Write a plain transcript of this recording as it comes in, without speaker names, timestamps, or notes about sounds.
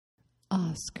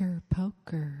Oscar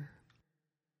Poker.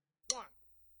 1,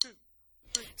 2,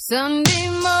 3. Sunday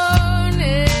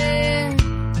morning,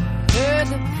 heard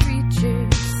the preacher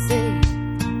say,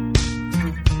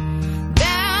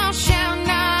 "Thou shalt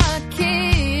not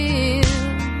kill."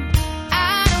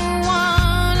 I don't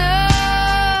wanna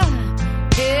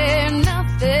hear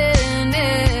nothing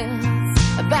else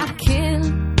about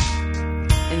killing,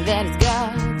 and that is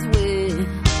God's will.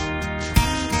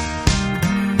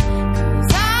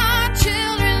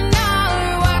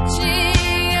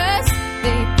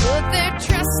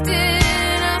 Trust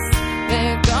in us,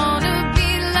 they're gonna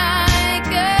be like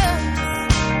us.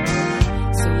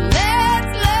 So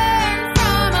let's learn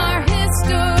from our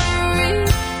history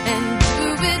and do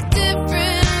it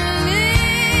differently.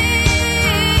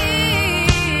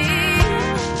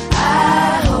 I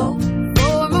hope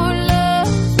for more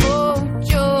love, for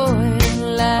joy and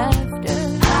laughter.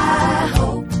 I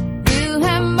hope we'll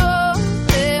have more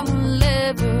than we'll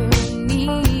ever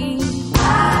need.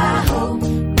 I hope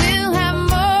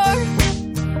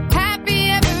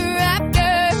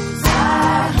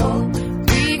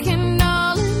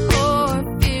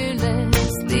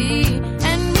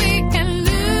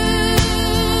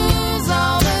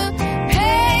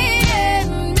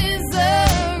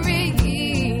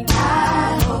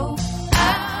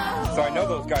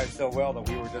so well that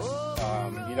we were just,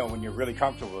 when you're really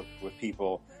comfortable with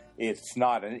people, it's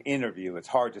not an interview. It's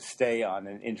hard to stay on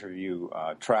an interview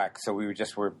track. So we were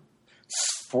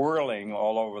swirling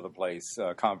all over the place,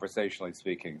 conversationally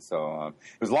speaking. So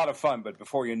it was a lot of fun. But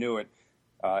before you knew it,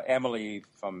 Emily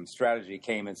from Strategy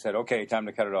came and said, "Okay, time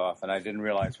to cut it off." And I didn't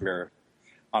realize we were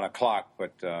on a clock.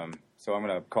 But so I'm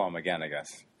going to call him again, I guess.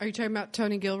 Are you talking about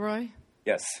Tony Gilroy?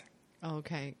 Yes. Oh,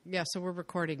 okay. Yeah, so we're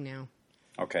recording now.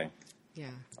 Okay.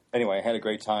 Yeah. Anyway, I had a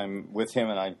great time with him,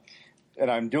 and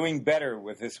I'm doing better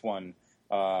with this one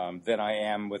than I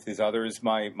am with his others.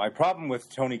 My problem with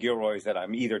Tony Gilroy is that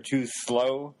I'm either too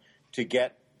slow to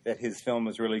get that his film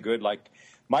is really good. Like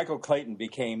Michael Clayton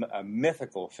became a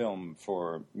mythical film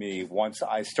for me once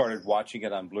I started watching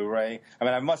it on Blu-ray. I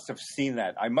mean, I must have seen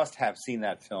that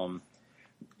film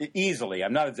easily.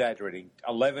 I'm not exaggerating.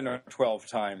 11 or 12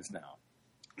 times now.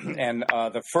 And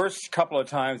the first couple of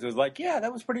times it was like, yeah,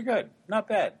 that was pretty good. Not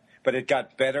bad. But it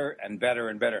got better and better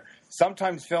and better.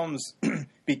 Sometimes films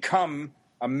become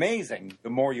amazing the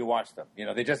more you watch them. You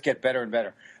know, they just get better and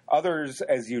better. Others,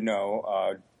 as you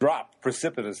know, drop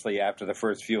precipitously after the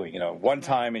first viewing. You know, one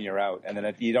time and you're out, and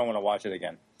then you don't want to watch it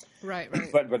again. Right.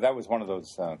 But that was one of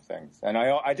those things. And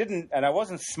I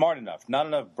wasn't smart enough, not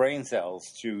enough brain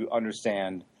cells to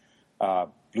understand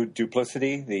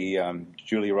Duplicity, the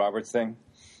Julia Roberts thing.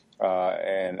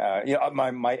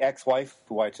 My ex-wife,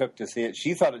 who I took to see it,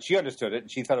 she understood it,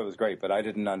 and she thought it was great, but I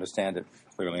didn't understand it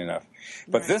clearly enough.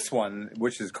 But This one,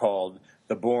 which is called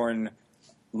The Bourne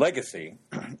Legacy,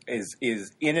 is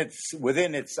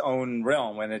within its own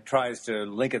realm when it tries to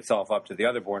link itself up to the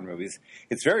other Bourne movies.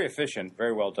 It's very efficient,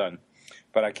 very well done,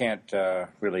 but I can't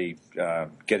really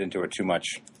get into it too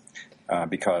much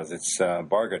because it's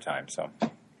embargo time. So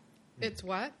it's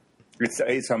what?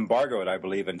 It's embargoed, I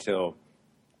believe, until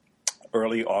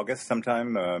early August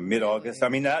sometime, mid-August. I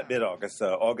mean, not mid-August,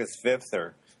 August 5th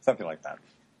or something like that.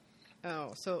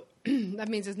 Oh, so that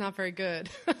means it's not very good.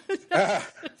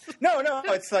 No,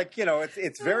 it's like,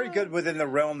 it's very good within the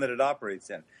realm that it operates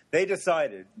in.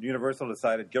 Universal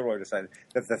decided, Gilroy decided,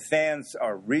 that the fans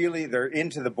they're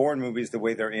into the Bourne movies the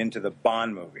way they're into the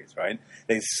Bond movies, right?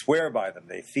 They swear by them.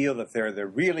 They feel that they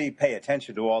really pay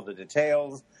attention to all the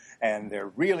details, and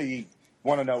they're really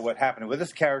want to know what happened with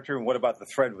this character and what about the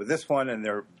thread with this one, and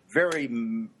they're very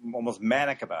almost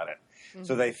manic about it. Mm-hmm.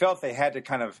 So they felt they had to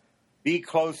kind of be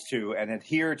close to and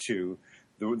adhere to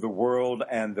the world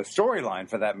and the storyline,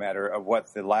 for that matter, of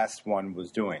what the last one was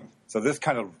doing. So this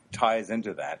kind of ties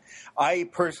into that. I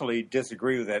personally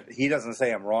disagree with it. He doesn't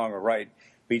say I'm wrong or right.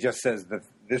 He just says that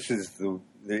this is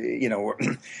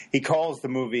he calls the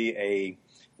movie a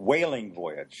whaling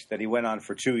voyage that he went on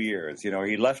for 2 years. He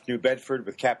left New Bedford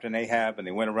with Captain Ahab, and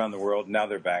they went around the world, and now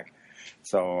they're back.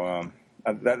 So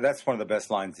that's one of the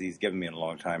best lines he's given me in a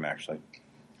long time, actually.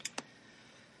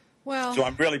 Well, so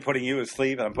I'm really putting you to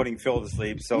sleep, and I'm putting Phil to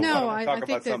sleep. So no, I talk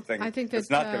about something that's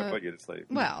not going to put you to sleep.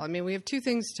 Well, I mean, we have two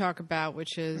things to talk about,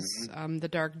 which is The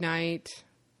Dark Knight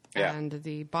and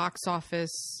the box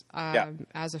office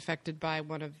as affected by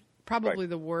one of probably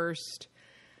the worst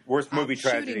movie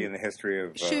tragedy in the history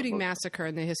of shooting massacre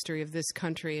in the history of this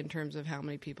country in terms of how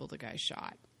many people the guy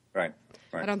shot. Right.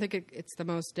 I don't think it's the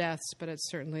most deaths, but it's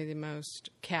certainly the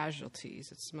most casualties.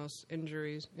 It's the most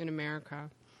injuries in America.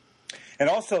 And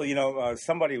also,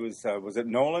 somebody was it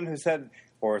Nolan who said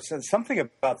or something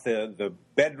about the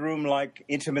bedroom-like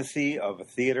intimacy of a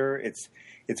theater.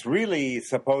 It's really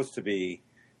supposed to be,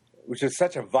 which is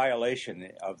such a violation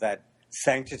of that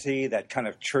sanctity, that kind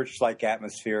of church-like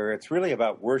atmosphere. It's really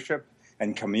about worship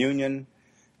and communion,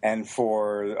 and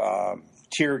for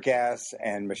tear gas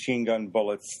and machine gun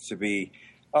bullets to be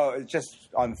just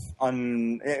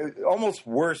almost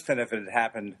worse than if it had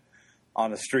happened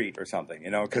on the street or something,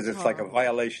 because it's like a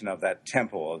violation of that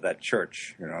temple, of that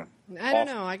church, I don't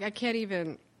know. I can't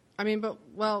even. I mean,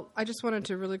 I just wanted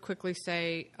to really quickly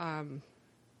say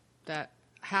that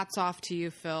hats off to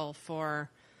you, Phil, for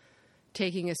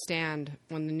taking a stand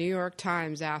when the New York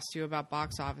Times asked you about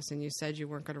box office and you said you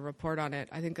weren't going to report on it.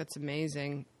 I think that's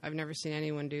amazing. I've never seen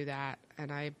anyone do that,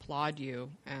 and I applaud you.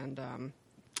 And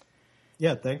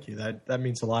yeah, thank you. That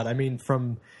means a lot. I mean,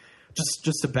 from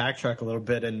just to backtrack a little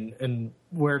bit and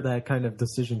where that kind of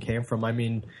decision came from. I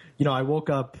mean, I woke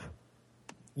up,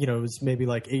 it was maybe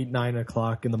like 8, 9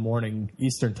 o'clock in the morning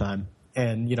Eastern time.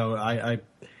 And,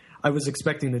 I was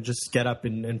expecting to just get up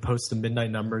and post the midnight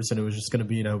numbers, and it was just going to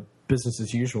be, business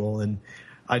as usual. And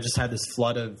I just had this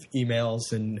flood of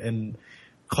emails and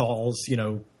calls,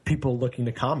 people looking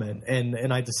to comment.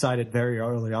 And I decided very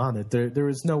early on that there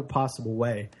was no possible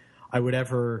way I would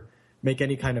ever make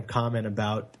any kind of comment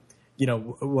about,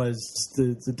 was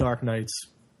the Dark Knights,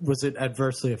 was it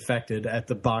adversely affected at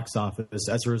the box office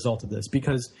as a result of this?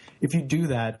 Because if you do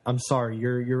that, I'm sorry,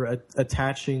 you're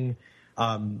attaching,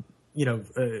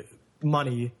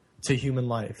 money to human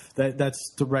life.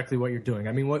 That's directly what you're doing.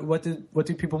 I mean, what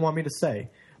do people want me to say?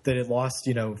 That it lost,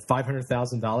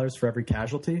 $500,000 for every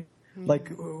casualty? Mm-hmm. Like,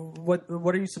 what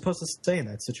are you supposed to say in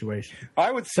that situation?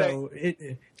 I would say so.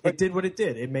 It did what it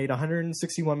did. It made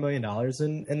 $161 million,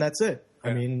 and that's it. Yeah.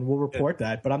 I mean, we'll report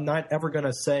that, but I'm not ever going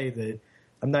to say that.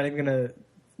 I'm not even going to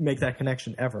make that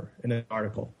connection ever in an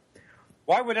article.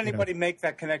 Why would anybody make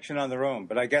that connection on their own?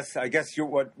 But I guess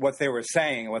what they were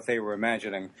saying, what they were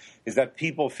imagining, is that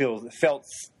people felt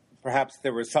perhaps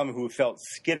there were some who felt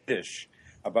skittish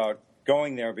about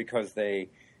going there because they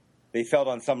felt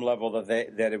on some level that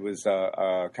it was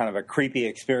kind of a creepy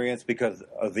experience because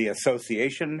of the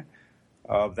association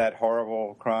of that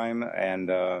horrible crime, and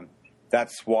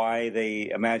that's why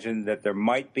they imagined that there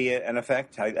might be an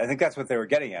effect. I think that's what they were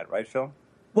getting at, right, Phil?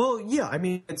 Well, yeah. I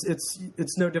mean,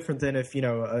 it's no different than if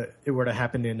it were to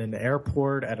happen in an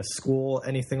airport, at a school,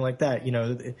 anything like that.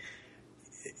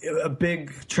 A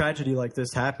big tragedy like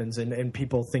this happens, and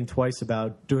people think twice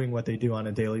about doing what they do on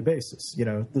a daily basis.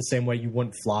 The same way you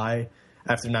wouldn't fly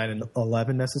after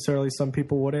 9/11 necessarily, some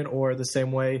people wouldn't, or the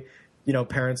same way,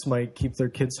 parents might keep their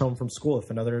kids home from school if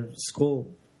another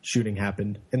school shooting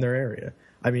happened in their area.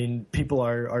 I mean, people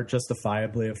are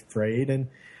justifiably afraid, and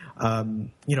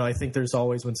I think there's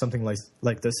always, when something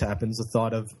like this happens, the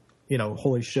thought of,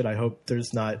 holy shit, I hope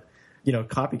there's not,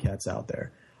 copycats out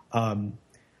there.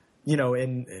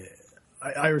 And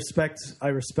I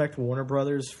respect Warner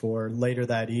Brothers for later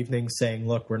that evening saying,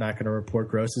 look, we're not going to report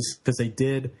grosses, because they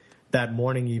did that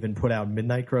morning even put out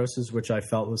midnight grosses, which I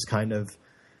felt was kind of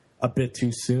a bit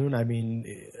too soon. I mean,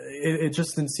 it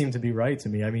just didn't seem to be right to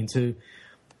me. I mean, to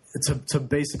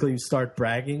basically start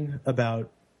bragging about,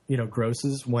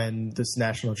 grosses when this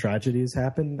national tragedy has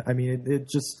happened. I mean, it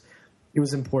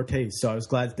was in poor taste. So I was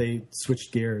glad that they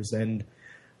switched gears, and,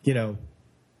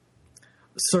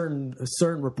 certain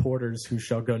reporters who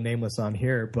shall go nameless on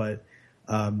here, but,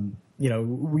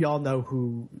 we all know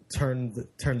who turned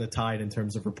the tide in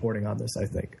terms of reporting on this, I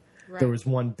think. Right. There was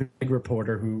one big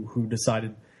reporter who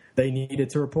decided they needed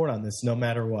to report on this no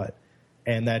matter what,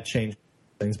 and that changed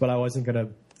things. But I wasn't going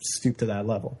to stoop to that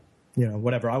level.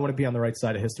 Whatever. I want to be on the right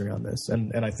side of history on this,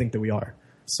 and I think that we are.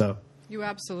 So you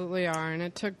absolutely are, and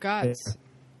it took guts. Yeah.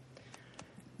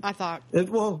 I thought.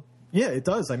 Well, yeah, it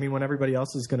does. I mean, when everybody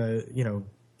else is going to,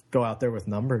 go out there with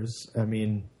numbers, I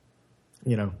mean,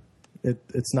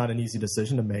 it's not an easy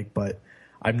decision to make. But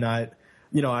I'm not,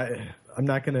 I'm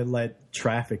not going to let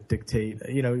traffic dictate.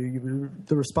 The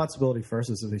responsibility first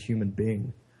is of the human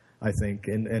being, I think,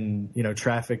 and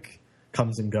traffic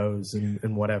comes and goes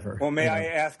and whatever. Well, may I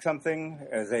ask something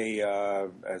I'm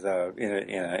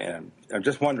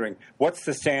just wondering, what's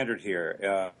the standard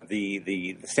here?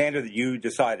 The standard that you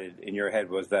decided in your head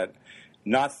was that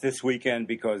not this weekend,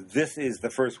 because this is the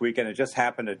first weekend. It just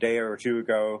happened a day or two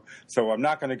ago, so I'm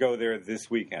not going to go there this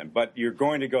weekend. But you're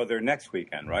going to go there next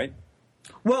weekend, right?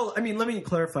 Well, I mean, let me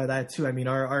clarify that too. I mean,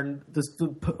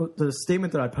 the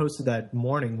statement that I posted that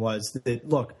morning was that,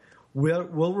 look,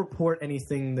 we'll report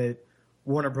anything that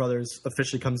Warner Brothers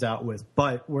officially comes out with,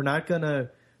 but we're not going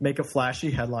to make a flashy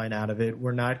headline out of it.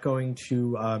 We're not going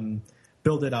to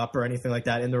build it up or anything like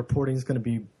that, and the reporting is going to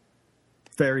be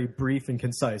very brief and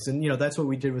concise. And, that's what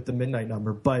we did with the Midnight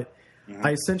Number. But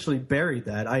I essentially buried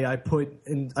that.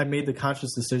 I made the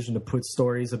conscious decision to put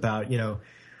stories about,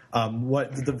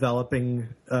 what developing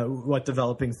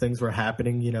things were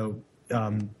happening,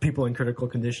 people in critical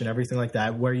condition, everything like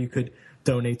that, where you could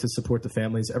donate to support the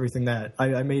families, everything that.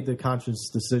 I made the conscious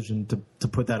decision to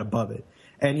put that above it.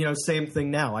 And, same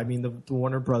thing now. I mean, the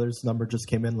Warner Brothers number just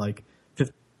came in like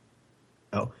 50.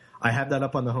 I have that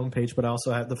up on the homepage, but I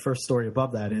also have the first story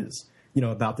above that is,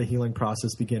 about the healing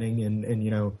process beginning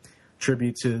and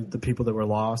tribute to the people that were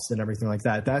lost and everything like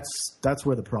that. That's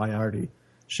where the priority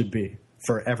should be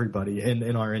for everybody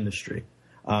in our industry.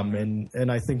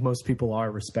 And I think most people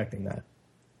are respecting that.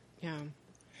 Yeah.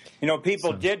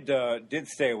 People did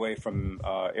stay away from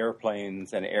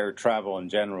airplanes and air travel in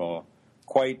general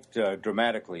quite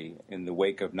dramatically in the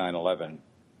wake of 9/11.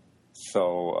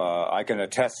 So I can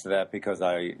attest to that because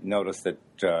I noticed that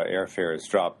airfares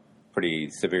dropped pretty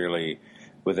severely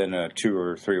within 2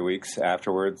 or 3 weeks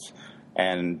afterwards,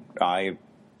 and I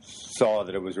saw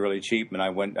that it was really cheap, and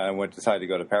I decided to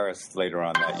go to Paris later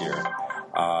on that year.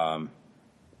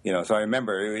 So I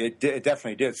remember it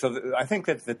definitely did. So I think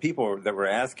that the people that were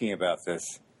asking about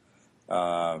this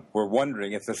were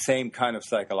wondering if the same kind of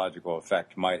psychological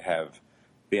effect might have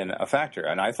been a factor,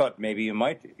 and I thought maybe it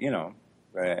might,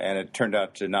 and it turned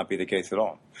out to not be the case at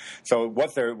all. So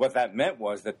what that meant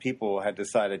was that people had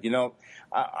decided,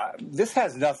 this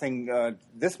has nothing.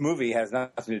 This movie has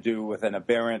nothing to do with an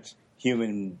aberrant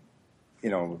human,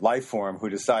 life form who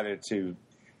decided to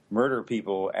murder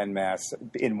people en masse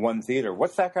in one theater.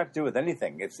 What's that got to do with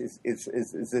anything? It's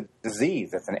a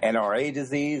disease. It's an NRA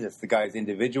disease. It's the guy's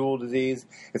individual disease.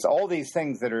 It's all these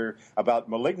things that are about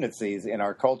malignancies in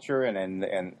our culture.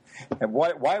 And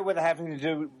why would it have anything to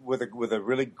do with a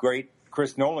really great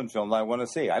Chris Nolan film that I want to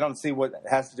see? I don't see what it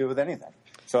has to do with anything.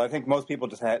 So I think most people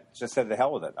just said the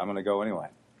hell with it. I'm going to go anyway.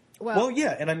 Well,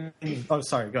 yeah, and I mean, oh,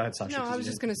 sorry, go ahead, Sasha. No, I was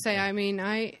just going to say. I mean,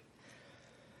 I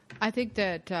think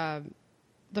that.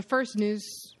 The first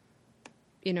news,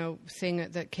 thing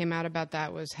that came out about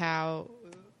that was how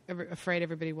afraid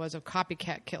everybody was of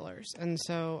copycat killers, and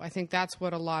so I think that's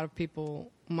what a lot of people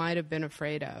might have been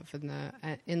afraid of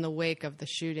in the wake of the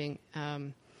shooting.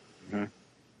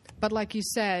 But like you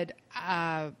said,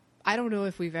 I don't know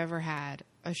if we've ever had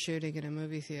a shooting in a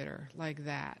movie theater like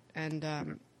that,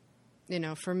 and.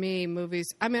 For me, movies,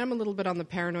 I mean, I'm a little bit on the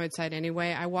paranoid side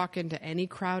anyway. I walk into any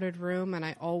crowded room and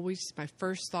my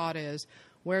first thought is,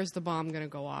 where's the bomb going to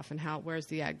go off and where's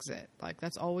the exit? Like,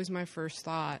 that's always my first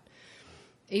thought.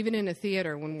 Even in a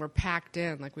theater, when we're packed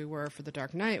in, like we were for The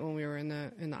Dark Knight, when we were in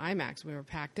the IMAX, we were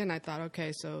packed in, I thought,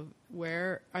 okay, so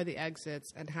where are the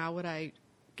exits and how would I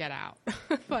get out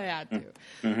if I had to?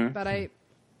 Mm-hmm. But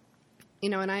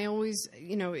and I always,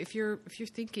 if you're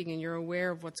thinking and you're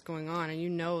aware of what's going on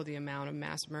and the amount of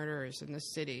mass murderers in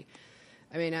this city,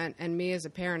 I mean, and me as a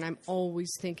parent, I'm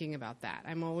always thinking about that.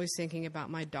 I'm always thinking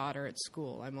about my daughter at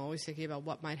school. I'm always thinking about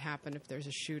what might happen if there's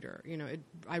a shooter.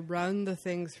 I run the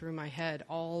thing through my head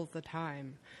all the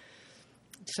time.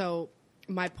 So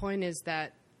my point is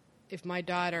that if my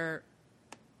daughter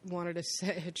wanted to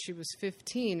say she was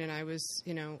 15 and I was,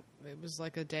 it was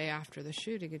like a day after the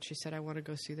shooting and she said, I want to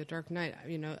go see The Dark Knight,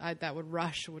 that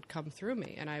would come through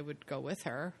me and I would go with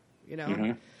her,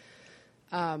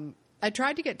 Mm-hmm. I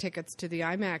tried to get tickets to the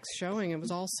IMAX showing. It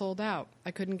was all sold out. I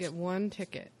couldn't get one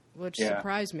ticket, which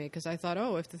surprised me because I thought,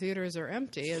 if the theaters are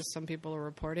empty, as some people are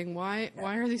reporting, why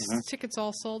are these tickets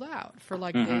all sold out for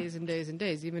like days and days and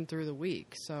days, even through the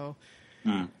week? So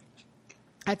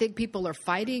I think people are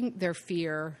fighting their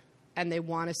fear and they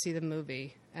want to see the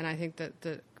movie. And I think that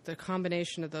the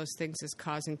combination of those things is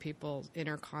causing people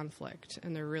inner conflict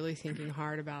and they're really thinking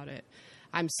hard about it.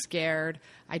 I'm scared.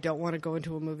 I don't want to go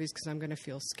into a movie because I'm going to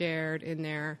feel scared in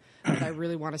there. But I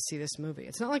really want to see this movie.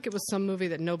 It's not like it was some movie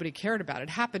that nobody cared about. It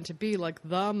happened to be like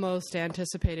the most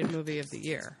anticipated movie of the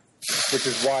year. Which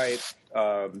is why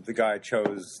the guy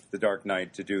chose The Dark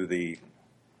Knight to do the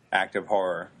act of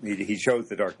horror. He chose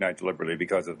The Dark Knight deliberately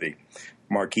because of the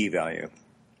marquee value.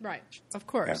 Right. Of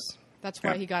course. Yeah. That's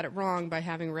why he got it wrong by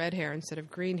having red hair instead of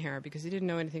green hair, because he didn't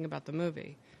know anything about the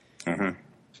movie. Mm-hmm.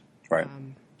 Right.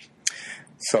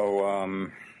 So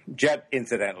Jet,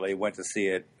 incidentally, went to see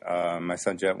it. My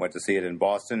son Jet went to see it in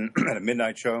Boston at a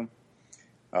midnight show.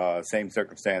 Same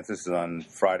circumstances. This is on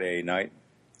Friday night.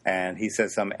 And he said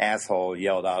some asshole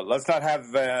yelled out, "Let's not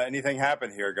have anything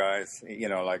happen here, guys."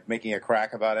 Like making a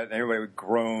crack about it. And everybody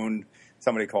groaned.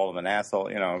 Somebody called him an asshole,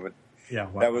 But yeah,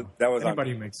 wow. that was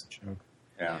anybody who makes a joke.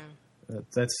 Yeah.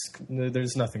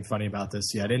 There's nothing funny about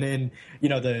this yet. And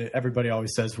everybody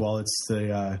always says, well, it's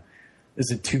is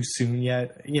it too soon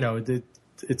yet?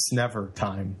 it's never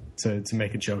time to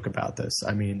make a joke about this.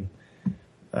 I mean,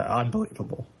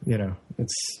 unbelievable. You know,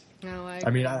 it's. No, I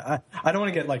mean, I don't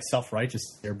want to get like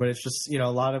self-righteous here, but it's just, you know,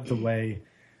 a lot of the way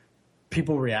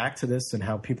people react to this and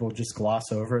how people just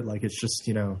gloss over it. Like it's just,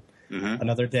 you know,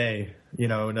 another day, you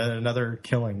know, another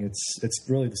killing. It's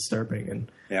really disturbing.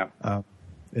 And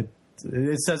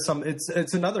it says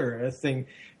it's another thing,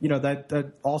 you know,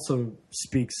 that also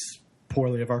speaks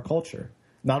poorly of our culture.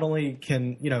 Not only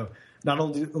can, you know, not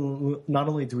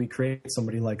only do we create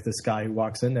somebody like this guy who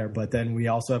walks in there, but then we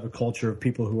also have a culture of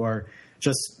people who are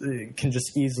can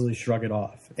just easily shrug it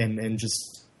off and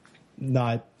just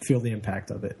not feel the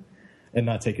impact of it and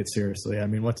not take it seriously. I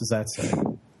mean, what does that say?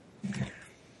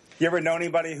 You ever know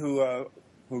anybody who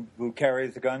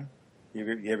carries a gun?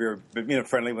 You ever been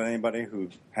friendly with anybody who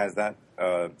has that?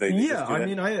 I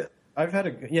mean, I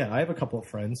have a couple of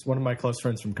friends. One of my close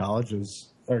friends from college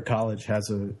has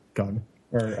a gun.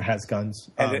 Or has guns,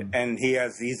 and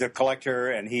he's a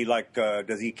collector, and he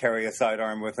does he carry a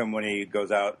sidearm with him when he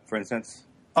goes out, for instance?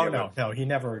 No, he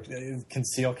never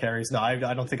conceal carries. No, I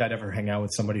don't think I'd ever hang out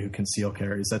with somebody who conceal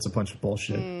carries. That's a bunch of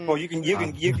bullshit. Well, you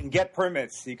can get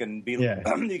permits. You can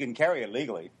you can carry it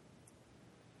legally.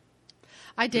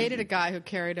 I dated a guy who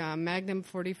carried a Magnum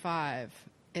 45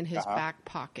 in his back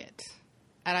pocket,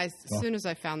 and as soon as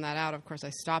I found that out, of course, I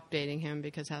stopped dating him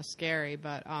because how scary,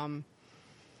 but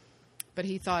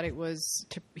he thought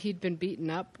he'd been beaten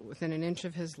up within an inch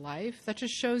of his life. That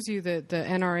just shows you the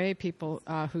NRA people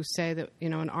who say that, you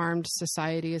know, an armed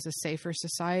society is a safer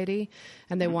society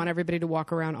and they want everybody to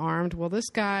walk around armed. Well, this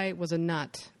guy was a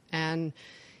nut and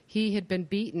he had been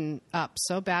beaten up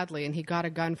so badly and he got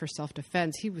a gun for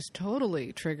self-defense. He was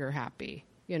totally trigger happy.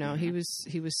 You know, he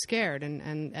was scared.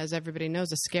 And as everybody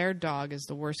knows, a scared dog is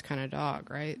the worst kind of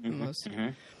dog, right? The most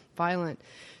violent.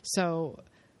 So,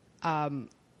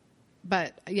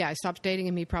 but, yeah, I stopped dating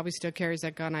him. He probably still carries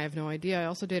that gun. I have no idea. I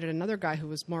also dated another guy who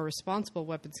was more responsible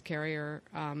weapons carrier,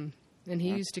 and he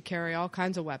used to carry all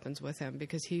kinds of weapons with him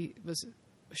because he was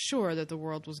sure that the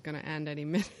world was going to end any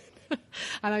minute.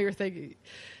 I know you're thinking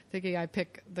I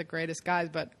pick the greatest guys,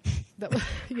 but,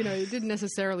 you know, you didn't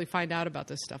necessarily find out about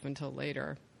this stuff until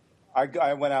later.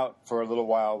 I went out for a little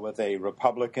while with a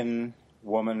Republican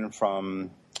woman from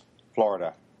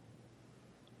Florida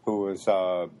who was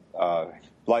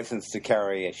licensed to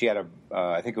carry. She had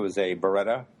I think it was a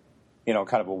Beretta, you know,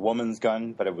 kind of a woman's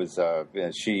gun, but it was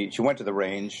she went to the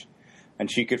range and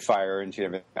she could fire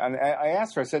and I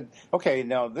asked her, I said, okay,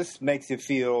 now this makes you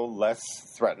feel less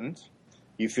threatened.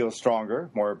 You feel stronger,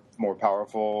 more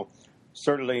powerful,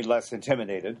 certainly less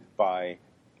intimidated by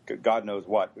God knows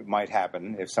what might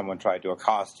happen if someone tried to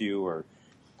accost you or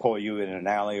pull you in an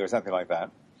alley or something like that.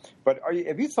 But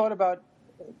have you thought about,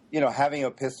 you know, having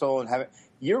a pistol and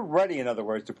you're ready, in other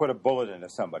words, to put a bullet into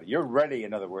somebody. You're ready,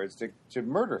 in other words, to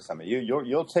murder somebody.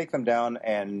 You'll take them down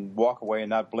and walk away and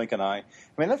not blink an eye. I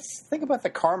mean, let's think about the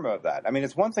karma of that. I mean,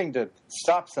 it's one thing to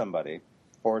stop somebody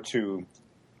or to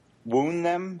wound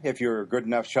them if you're a good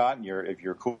enough shot and if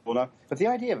you're cool enough. But the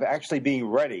idea of actually being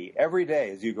ready every day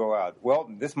as you go out, well,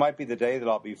 this might be the day that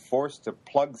I'll be forced to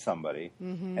plug somebody.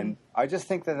 Mm-hmm. And I just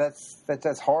think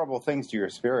that's horrible things to your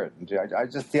spirit. I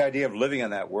just the idea of living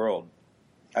in that world.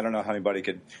 I don't know how anybody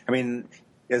could. I mean,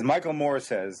 as Michael Moore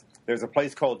says, there's a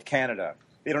place called Canada.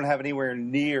 They don't have anywhere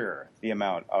near the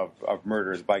amount of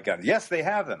murders by guns. Yes, they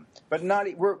have them, but not.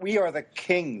 We are the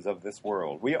kings of this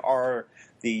world. We are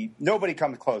nobody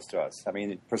comes close to us. I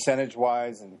mean,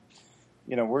 percentage-wise, and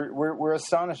you know, we're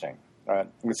astonishing.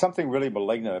 There's something really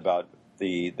malignant about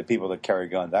the people that carry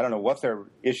guns. I don't know what their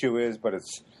issue is, but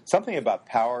it's something about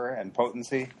power and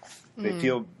potency. They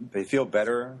feel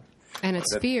better, and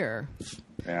it's fear.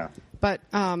 Yeah. But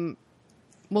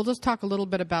we'll just talk a little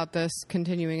bit about this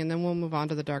continuing, and then we'll move on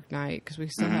to The Dark Knight, because we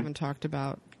still haven't talked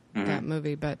about that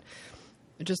movie. But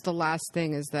just the last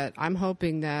thing is that I'm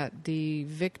hoping that the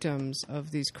victims of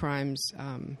these crimes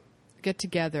get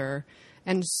together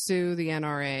and sue the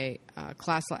NRA,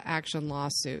 class action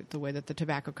lawsuit, the way that the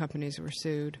tobacco companies were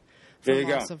sued for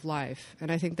loss of life.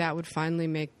 And I think that would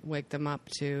finally wake them up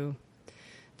to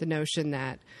the notion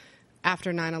that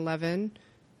after 9/11,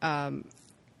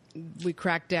 we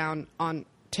cracked down on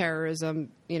terrorism,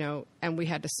 you know, and we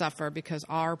had to suffer because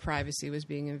our privacy was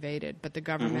being invaded. But the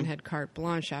government had carte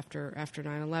blanche after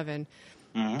 9/11.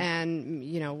 And,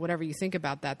 you know, whatever you think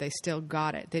about that, they still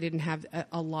got it. They didn't have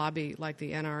a lobby like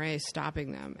the NRA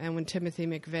stopping them. And when Timothy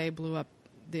McVeigh blew up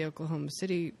the Oklahoma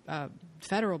City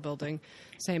federal building,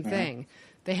 same thing.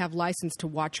 They have license to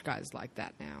watch guys like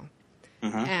that now.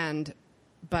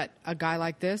 But a guy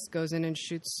like this goes in and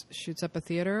shoots up a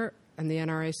theater, and the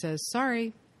NRA says,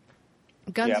 sorry,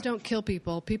 Guns don't kill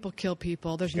people. People kill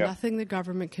people. There's nothing the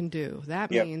government can do.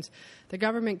 That means the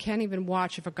government can't even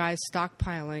watch if a guy's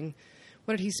stockpiling.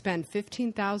 What did he spend?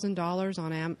 $15,000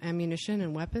 on ammunition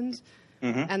and weapons?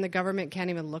 And the government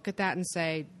can't even look at that and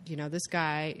say, this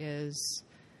guy is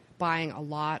buying a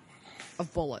lot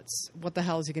of bullets. What the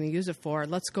hell is he going to use it for?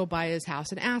 Let's go by his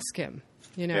house and ask him,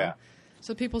 Yeah.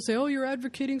 So people say, oh, you're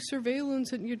advocating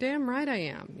surveillance. And you're damn right I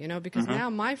am, because now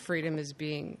my freedom is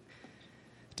being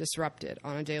disrupted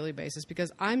on a daily basis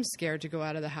because I'm scared to go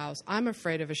out of the house. I'm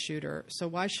afraid of a shooter. So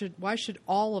why should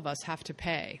all of us have to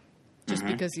pay just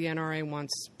because the NRA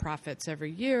wants profits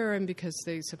every year and because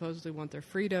they supposedly want their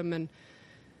freedom? And,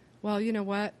 well, you know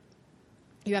what?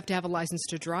 You have to have a license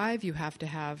to drive. You have to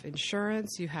have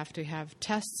insurance. You have to have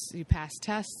tests. You pass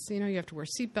tests. You have to wear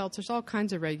seatbelts. There's all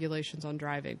kinds of regulations on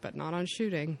driving, but not on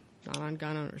shooting, not on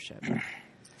gun ownership. I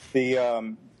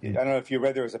don't know if you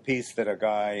read, there was a piece that a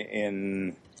guy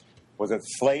in, was it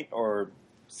Slate or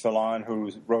Salon,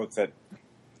 who wrote that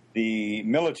the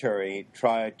military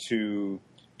tried to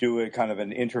do a kind of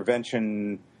an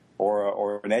intervention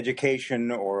or an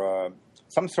education or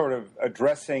some sort of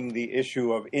addressing the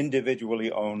issue of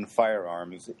individually owned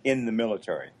firearms in the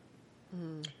military.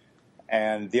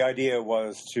 And the idea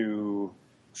was to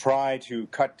try to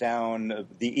cut down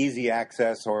the easy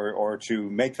access or to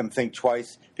make them think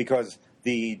twice, because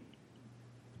the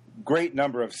great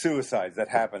number of suicides that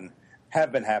have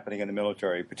been happening in the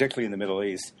military, particularly in the Middle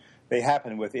East, they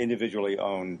happen with individually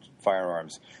owned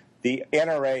firearms. The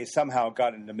NRA somehow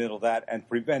got in the middle of that and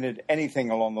prevented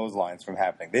anything along those lines from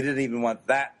happening. They didn't even want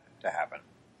that to happen.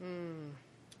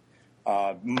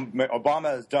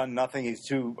 Obama has done nothing. He's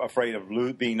too afraid of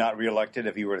being not reelected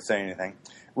if he were to say anything.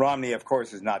 Romney, of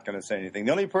course, is not going to say anything.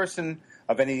 The only person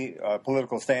of any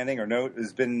political standing or note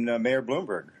has been Mayor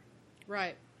Bloomberg.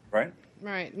 Right. Right?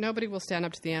 Right. Nobody will stand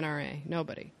up to the NRA.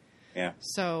 Nobody. Yeah.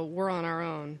 So we're on our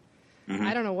own.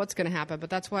 I don't know what's going to happen, but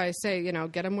that's why I say,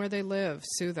 get them where they live,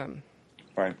 sue them.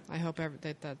 Right. I hope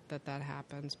that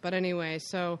happens. But anyway,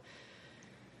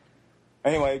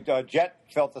 Jet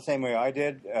felt the same way I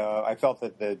did. I felt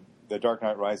that the Dark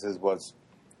Knight Rises was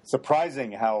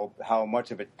surprising how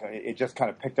much of it just kind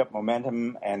of picked up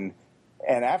momentum, and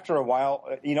after a while,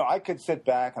 I could sit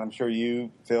back, and I'm sure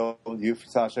you, Phil,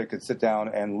 Sasha, could sit down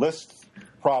and list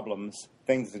problems,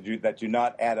 things that do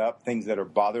not add up, things that are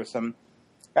bothersome.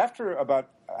 After about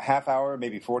a half hour,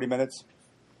 maybe 40 minutes,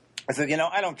 I said,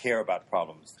 I don't care about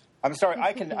problems. I'm sorry,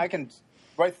 I can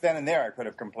right then and there I could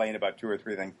have complained about 2 or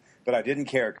 3 things, but I didn't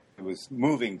care. It was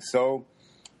moving so,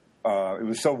 it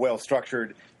was so well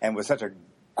structured and with such a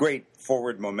great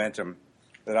forward momentum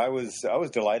that I was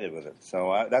delighted with it.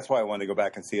 So that's why I wanted to go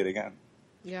back and see it again.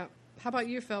 Yeah. How about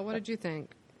you, Phil? What did you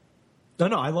think? No,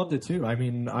 I loved it too. I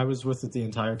mean, I was with it the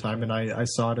entire time, and I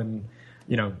saw it in,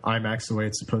 IMAX the way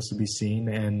it's supposed to be seen.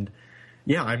 And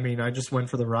yeah, I mean, I just went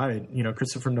for the ride.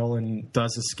 Christopher Nolan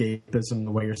does escapism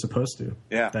the way you're supposed to.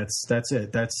 Yeah, that's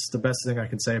it. That's the best thing I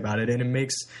can say about it. And it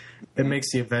makes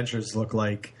the Avengers look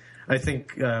like, I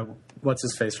think what's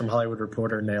his face from Hollywood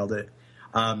Reporter nailed it.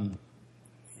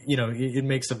 It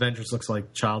makes Avengers looks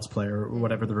like Child's Play or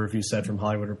whatever the review said from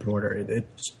Hollywood Reporter.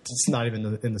 It's not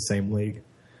even in the same league.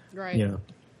 Right.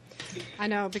 I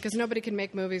know, because nobody can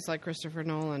make movies like Christopher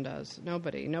Nolan does.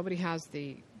 Nobody has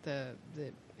the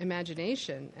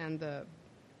imagination and the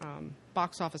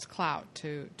box office clout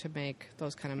to make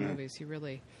those kind of movies. He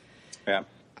really. Yeah.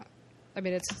 I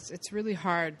mean, it's really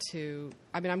hard to.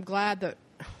 I mean, I'm glad that.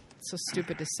 It's so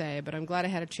stupid to say, but I'm glad I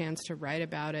had a chance to write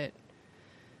about it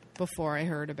before I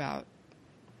heard about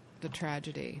the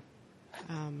tragedy.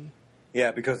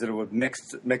 Yeah, because it would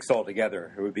mix all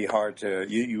together. It would be hard to.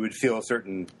 You would feel a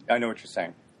certain. I know what you're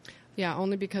saying. Yeah,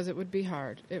 only because it would be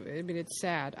hard. I mean, it's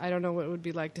sad. I don't know what it would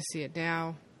be like to see it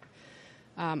now.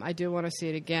 I do want to see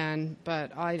it again,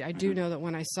 but I do know that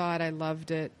when I saw it, I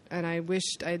loved it, and I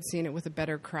wished I had seen it with a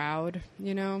better crowd,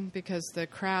 because the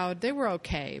crowd, they were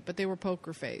okay, but they were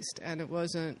poker-faced, and it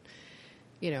wasn't,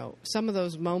 some of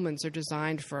those moments are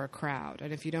designed for a crowd,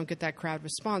 and if you don't get that crowd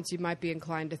response, you might be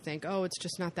inclined to think, oh, it's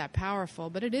just not that powerful,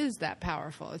 but it is that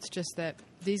powerful. It's just that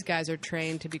these guys are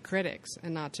trained to be critics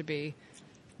and not to be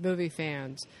movie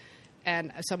fans.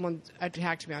 And someone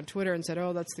attacked me on Twitter and said,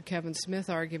 oh, that's the Kevin Smith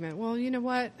argument. Well, you know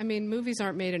what? I mean, movies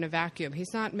aren't made in a vacuum.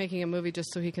 He's not making a movie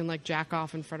just so he can, jack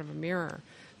off in front of a mirror.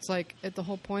 It's the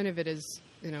whole point of it is,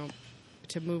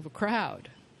 to move a crowd.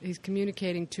 He's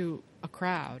communicating to a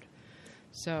crowd.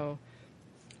 So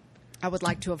I would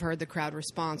like to have heard the crowd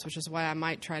response, which is why I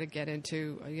might try to get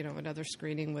into, another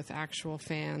screening with actual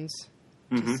fans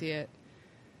to see it.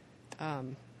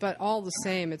 But all the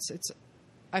same,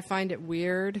 I find it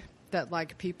weird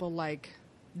that people like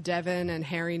Devin and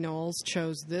Harry Knowles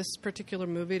chose this particular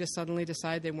movie to suddenly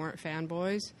decide they weren't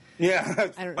fanboys. Yeah,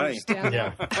 that's I don't funny. understand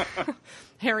Yeah. that.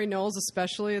 Harry Knowles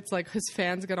especially, it's like his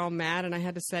fans get all mad, and I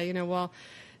had to say, well,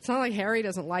 it's not like Harry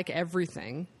doesn't like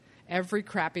everything. Every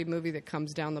crappy movie that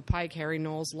comes down the pike, Harry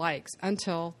Knowles likes,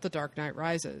 until The Dark Knight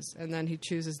Rises. And then he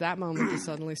chooses that moment to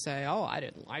suddenly say, oh, I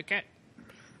didn't like it.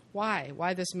 Why?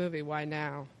 Why this movie? Why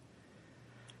now?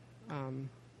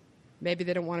 Maybe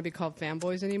they don't want to be called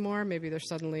fanboys anymore. Maybe they're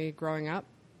suddenly growing up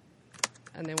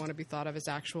and they want to be thought of as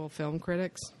actual film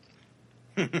critics.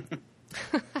 I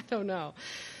don't know.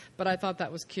 But I thought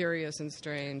that was curious and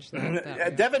strange.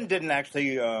 Devin didn't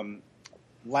actually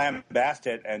lambast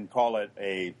it and call it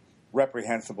a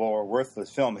reprehensible or worthless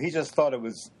film. He just thought it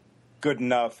was good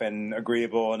enough and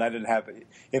agreeable, and I didn't have it.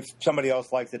 If somebody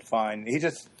else liked it, fine. He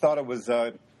just thought it was,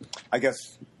 I guess,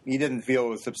 he didn't feel it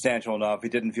was substantial enough. He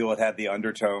didn't feel it had the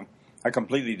undertone. I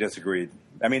completely disagreed.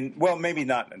 I mean, well, maybe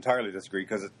not entirely disagree,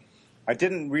 because I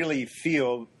didn't really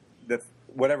feel that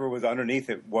whatever was underneath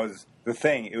it was the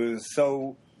thing. It was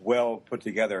so well put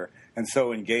together and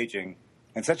so engaging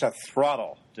and such a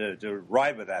throttle to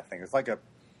ride with that thing. It's like a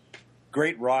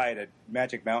great ride at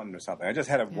Magic Mountain or something. I just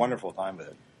had a wonderful time with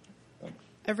it.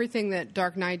 Everything that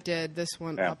Dark Knight did, this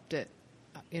one upped it,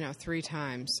 3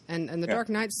 times. And the Dark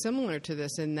Knight's similar to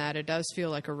this in that it does feel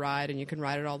like a ride, and you can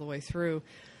ride it all the way through.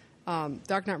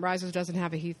 Dark Knight Rises doesn't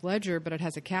have a Heath Ledger, but it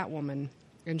has a Catwoman,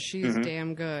 and she's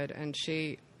damn good. And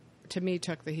she, to me,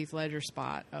 took the Heath Ledger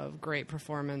spot of great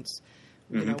performance.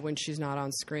 When she's not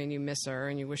on screen, you miss her,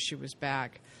 and you wish she was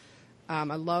back. I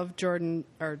love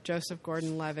Joseph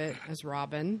Gordon-Levitt as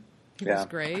Robin. He was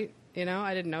great.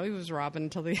 I didn't know he was Robin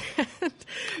until the end.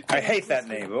 I hate that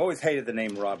name. I've always hated the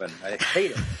name Robin. I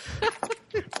hate it.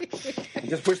 I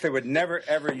just wish they would never,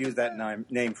 ever use that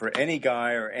name for any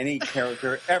guy or any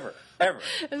character, ever, ever.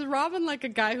 Is Robin like a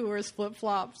guy who wears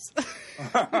flip-flops?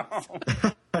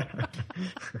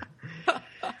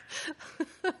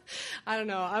 I don't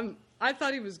know. I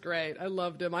thought he was great. I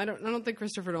loved him. I don't think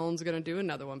Christopher Nolan's going to do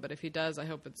another one, but if he does, I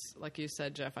hope it's, like you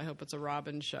said, Jeff, I hope it's a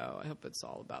Robin show. I hope it's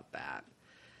all about that.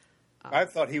 I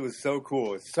thought he was so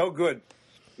cool. It's so good.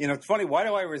 It's funny. Why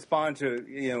do I respond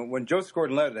to, when Joseph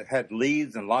Gordon-Levitt had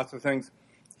leads and lots of things,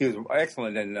 he was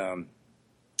excellent in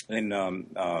the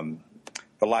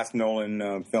last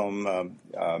Nolan film.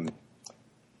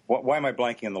 Why am I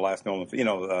blanking on the last Nolan?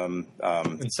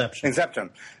 Inception.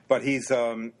 But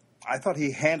I thought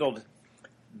he handled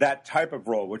that type of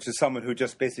role, which is someone who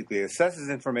just basically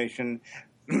assesses information,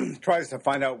 tries to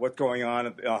find out what's going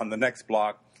on the next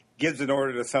block, gives an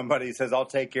order to somebody, says, I'll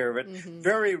take care of it. Mm-hmm.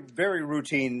 Very, very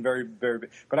routine, very, very.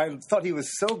 But I thought he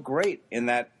was so great in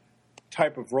that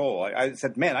type of role. I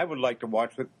said, man, I would like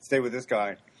to stay with this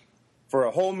guy for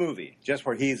a whole movie, just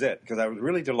where he's it, because I was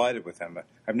really delighted with him.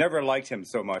 I've never liked him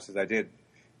so much as I did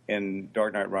in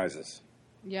Dark Knight Rises.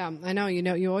 Yeah, I know.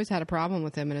 You always had a problem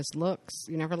with him and his looks.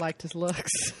 You never liked his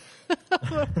looks.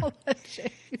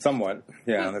 Somewhat.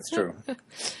 Yeah, that's true.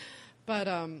 But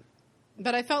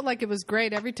I felt like it was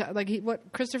great every time. Like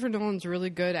what Christopher Nolan's really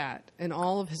good at in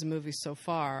all of his movies so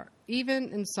far, even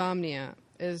Insomnia,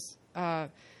 is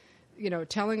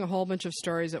telling a whole bunch of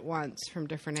stories at once from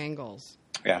different angles.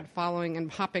 Yeah. And following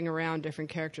and hopping around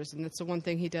different characters. And that's the one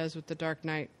thing he does with The Dark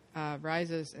Knight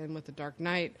Rises and with The Dark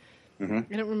Knight.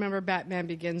 Mm-hmm. I don't remember Batman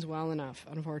Begins well enough,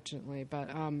 unfortunately. But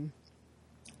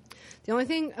the only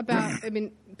thing about,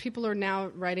 people are now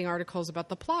writing articles about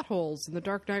the plot holes in The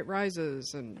Dark Knight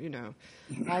Rises and,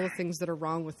 all the things that are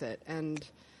wrong with it. And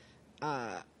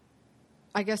I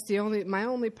guess my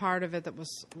only part of it that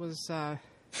was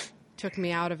took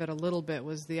me out of it a little bit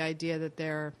was the idea that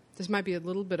this might be a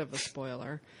little bit of a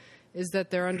spoiler, is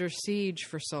that they're under siege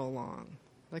for so long.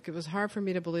 Like, it was hard for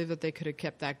me to believe that they could have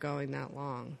kept that going that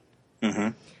long. Mm-hmm.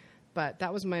 But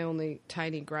that was my only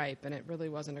tiny gripe, and it really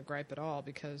wasn't a gripe at all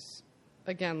because,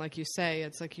 again, like you say,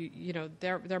 it's like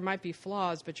there might be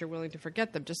flaws, but you're willing to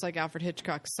forget them. Just like Alfred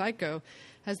Hitchcock's Psycho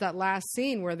has that last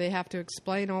scene where they have to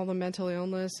explain all the mental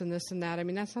illness and this and that. I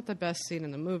mean, that's not the best scene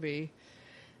in the movie,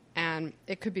 and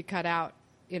it could be cut out.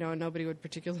 Nobody would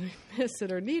particularly miss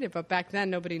it or need it. But back then,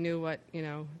 nobody knew what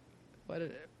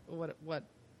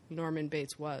Norman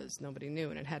Bates was. Nobody knew,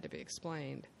 and it had to be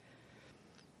explained.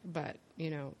 But,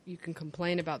 you can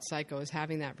complain about Psycho as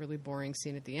having that really boring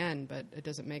scene at the end, but it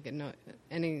doesn't make it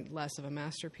any less of a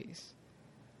masterpiece.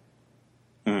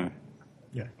 Mm.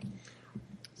 Yeah.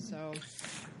 So.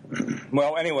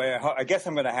 Well, anyway, I guess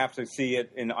I'm going to have to see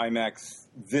it in IMAX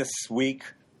this week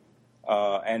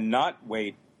and not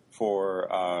wait for...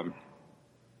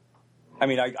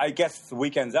 I guess the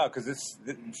weekend's out because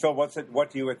Phil, is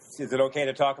it okay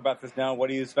to talk about this now? What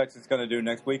do you expect it's going to do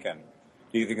next weekend?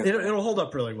 Do you think it'll hold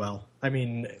up really well? I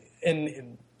mean,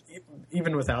 and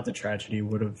even without the tragedy, it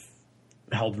would have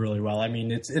held really well. I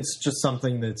mean, it's just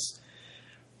something that's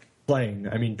playing.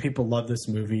 I mean, people love this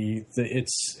movie.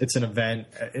 It's an event.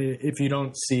 If you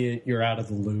don't see it, you're out of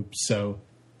the loop. So,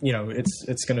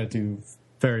 it's going to do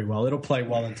very well. It'll play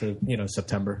well into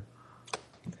September.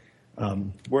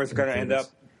 Where's it going to end up,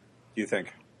 do you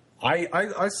think?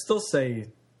 I still say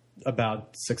about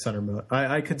 600 million.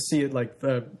 I could see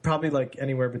it probably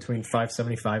anywhere between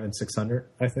 575 and 600,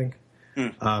 I think.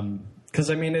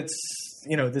 Because I mean, it's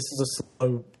this is a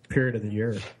slow period of the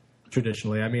year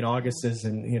traditionally. I mean, August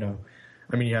isn't,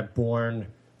 I mean, you have Bourne,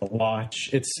 The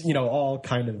Watch. It's, all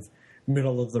kind of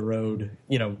middle of the road,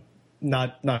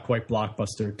 not quite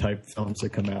blockbuster type films that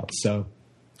come out. So,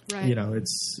 right.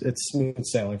 It's smooth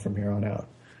sailing from here on out.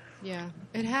 Yeah,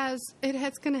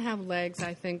 it's going to have legs,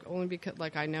 I think, only because,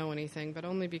 I know anything, but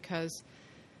only because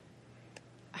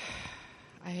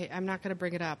I'm not going to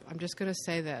bring it up. I'm just going to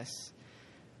say this.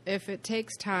 If it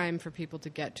takes time for people to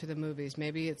get to the movies,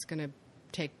 maybe it's going to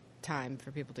take time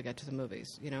for people to get to the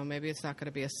movies. Maybe it's not going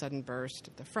to be a sudden burst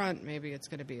at the front. Maybe it's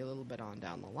going to be a little bit on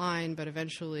down the line, but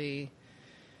eventually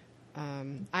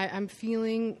I'm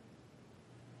feeling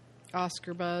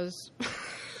Oscar buzz.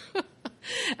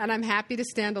 And I'm happy to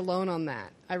stand alone on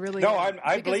that. I really am.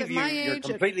 I believe you. You're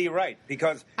completely right,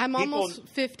 because I'm almost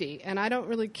 50, and I don't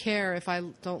really care if I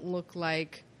don't look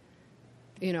like,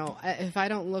 if I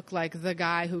don't look like the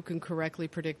guy who can correctly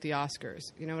predict the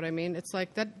Oscars. You know what I mean? It's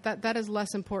like that is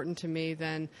less important to me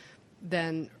than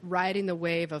riding the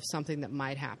wave of something that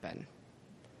might happen.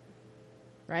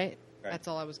 Right? That's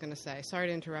all I was going to say. Sorry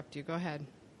to interrupt you. Go ahead.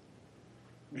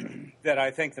 That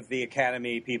I think that the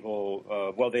Academy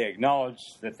people, they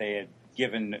acknowledged that they had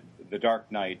given The Dark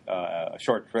Knight a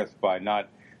short shrift by not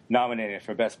nominating it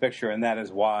for Best Picture, and that is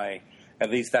why, at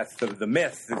least that's the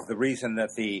myth, is the reason that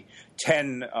the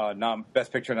 10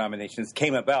 Best Picture nominations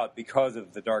came about, because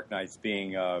of The Dark Knight's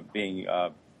being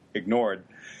ignored.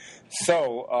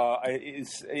 So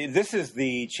this is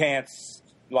the chance,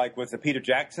 like with the Peter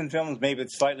Jackson films, maybe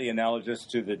it's slightly analogous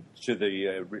to the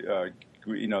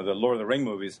Lord of the Ring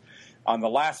movies. On the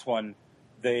last one,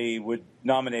 they would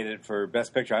nominate it for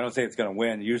Best Picture. I don't say it's going to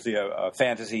win. Usually a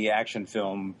fantasy action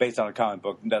film based on a comic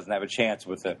book doesn't have a chance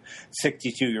with the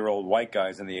 62-year-old white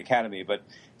guys in the Academy. But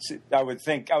I would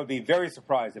be very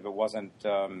surprised if it wasn't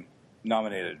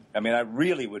nominated. I mean, I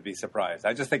really would be surprised.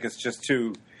 I just think it's just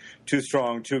too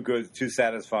strong, too good, too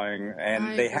satisfying.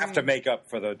 And they have to make up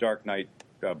for the Dark Knight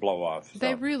blow off. So.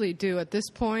 They really do. At this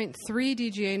point, 3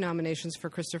 DGA nominations for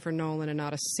Christopher Nolan and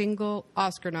not a single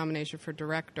Oscar nomination for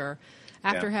director.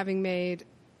 After having made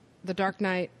The Dark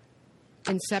Knight,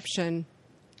 Inception,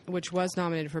 which was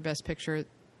nominated for Best Picture,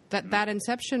 that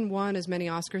Inception won as many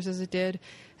Oscars as it did,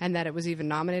 and that it was even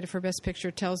nominated for Best Picture,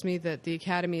 tells me that the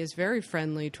Academy is very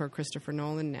friendly toward Christopher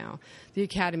Nolan now. The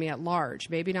Academy at large,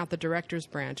 maybe not the director's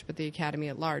branch, but the Academy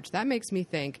at large. That makes me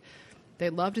think they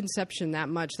loved Inception that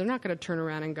much. They're not going to turn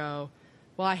around and go,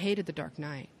 well, I hated The Dark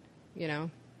Knight. I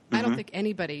don't think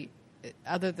anybody,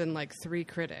 other than 3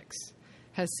 critics,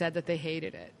 has said that they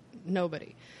hated it.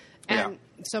 Nobody. And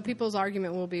so people's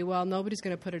argument will be, well, nobody's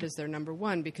going to put it as their number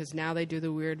one, because now they do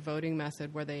the weird voting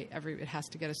method where it has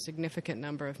to get a significant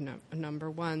number of number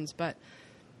ones. But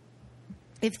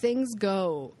if things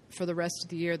go for the rest of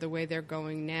the year the way they're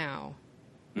going now,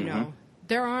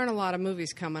 there aren't a lot of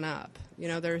movies coming up.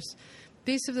 There's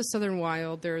Beasts of the Southern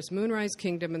Wild, there's Moonrise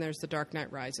Kingdom, and there's The Dark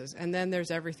Knight Rises. And then there's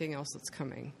everything else that's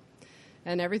coming.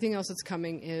 And everything else that's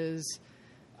coming is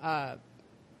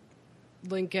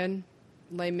Lincoln,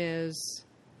 Les Mis,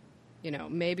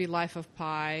 maybe Life of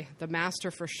Pi, The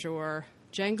Master for sure,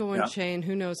 Django Unchained,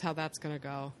 who knows how that's going to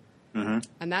go.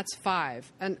 And that's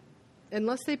 5. And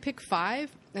unless they pick 5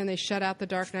 and they shut out The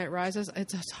Dark Knight Rises,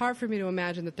 it's hard for me to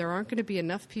imagine that there aren't going to be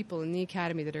enough people in the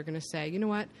Academy that are going to say, you know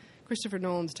what, Christopher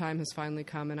Nolan's time has finally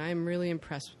come, and I am really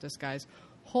impressed with this guy's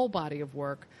whole body of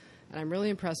work, and I'm really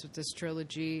impressed with this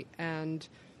trilogy, and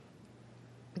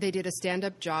they did a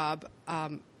stand-up job.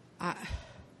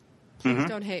 Please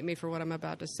don't hate me for what I'm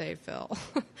about to say, Phil.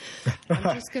 I'm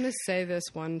just going to say this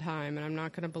one time, and I'm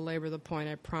not going to belabor the point,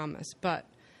 I promise. But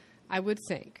I would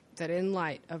think that in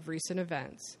light of recent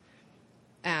events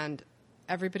and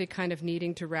everybody kind of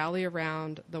needing to rally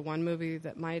around the one movie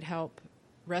that might help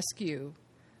rescue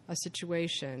a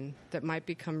situation that might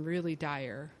become really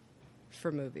dire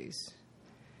for movies,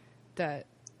 that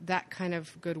kind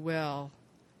of goodwill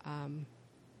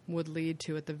would lead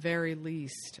to, at the very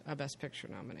least, a Best Picture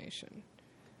nomination.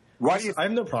 I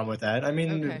have no problem with that. I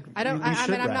mean, we should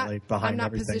rally behind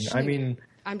everything. I mean,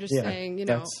 I'm just saying,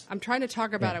 I'm trying to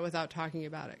talk about it without talking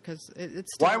about it because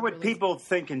it's. Why would people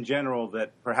think in general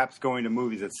that perhaps going to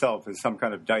movies itself is some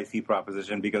kind of dicey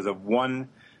proposition because of one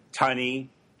tiny,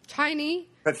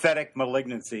 pathetic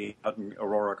malignancy out in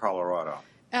Aurora, Colorado?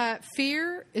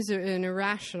 Fear is an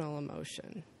irrational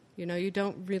emotion. You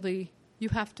don't really. You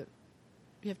have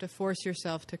to force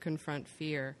yourself to confront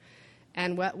fear,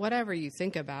 and whatever you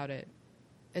think about it,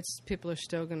 people are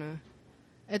still gonna.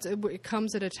 It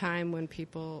comes at a time when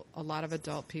a lot of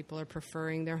adult people are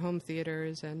preferring their home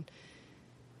theaters, and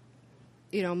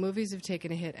movies have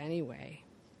taken a hit anyway,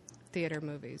 theater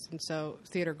movies, and so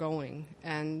theater going,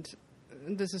 and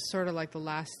this is sort of like the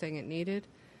last thing it needed.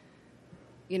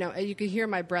 You can hear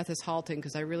my breath is halting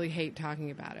because I really hate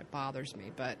talking about it. It bothers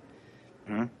me, but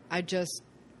I just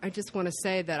want to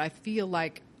say that I feel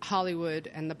like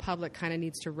Hollywood and the public kind of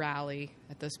needs to rally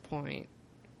at this point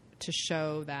to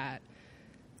show that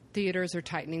theaters are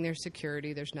tightening their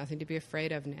security. There's nothing to be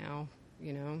afraid of now,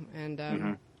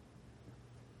 and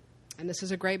this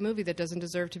is a great movie that doesn't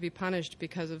deserve to be punished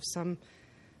because of some,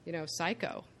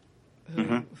 psycho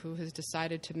who has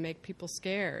decided to make people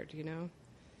scared,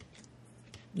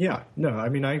 Yeah, no, I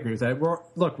mean, I agree with that.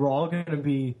 We're all going to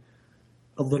be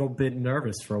a little bit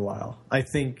nervous for a while. I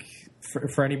think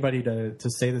for anybody to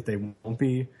say that they won't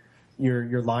be,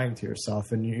 you're lying to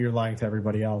yourself and you're lying to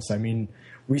everybody else. I mean,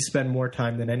 we spend more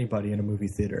time than anybody in a movie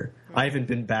theater. I haven't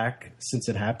been back since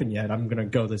it happened yet. I'm going to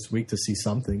go this week to see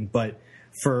something, but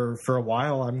for a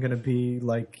while, I'm going to be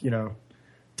like,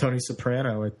 Tony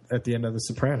Soprano at the end of The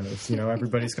Sopranos.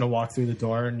 Everybody's going to walk through the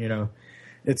door and,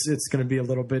 it's going to be a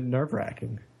little bit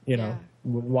nerve-wracking.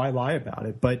 Why lie about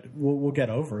it? But we'll get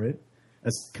over it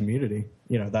as a community.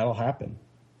 That'll happen.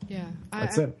 Yeah.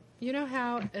 That's it. You know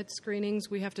how at screenings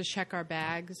we have to check our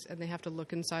bags and they have to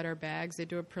look inside our bags? They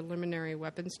do a preliminary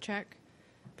weapons check.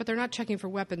 But they're not checking for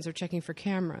weapons, they're checking for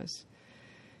cameras.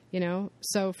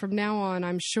 So from now on,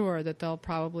 I'm sure that they'll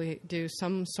probably do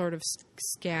some sort of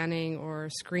scanning or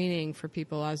screening for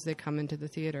people as they come into the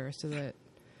theater so that...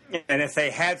 And if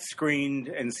they had screened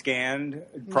and scanned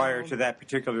prior to that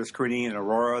particular screening in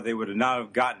Aurora, they would not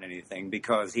have gotten anything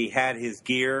because he had his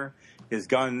gear, his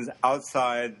guns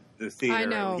outside the theater. I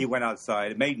know. He went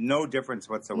outside. It made no difference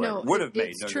whatsoever. No, would have made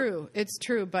it's no true. difference. It's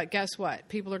true. But guess what?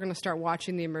 People are going to start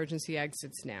watching the emergency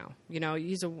exits now.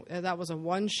 That was a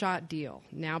one-shot deal.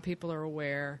 Now people are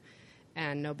aware,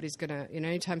 and nobody's going to.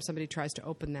 Anytime somebody tries to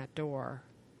open that door,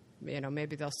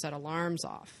 maybe they'll set alarms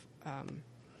off.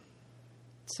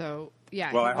 So,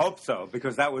 yeah. Well, I hope so,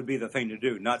 because that would be the thing to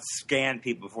do, not scan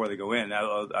people before they go in,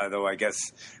 although I guess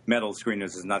metal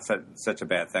screeners is not such a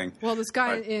bad thing. Well, this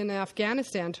guy in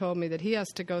Afghanistan told me that he has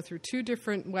to go through 2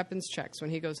 different weapons checks when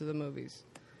he goes to the movies.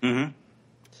 Mm-hmm.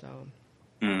 So,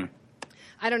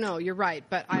 I don't know. You're right.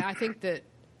 But I think that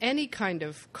any kind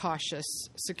of cautious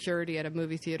security at a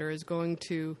movie theater is going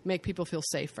to make people feel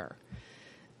safer.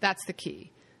 That's the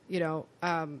key,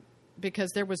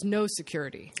 because there was no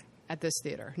security at this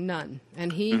theater, none.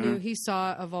 And he knew he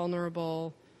saw a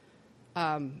vulnerable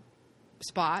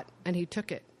spot, and he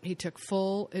took it. He took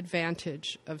full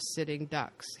advantage of sitting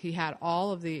ducks. He had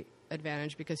all of the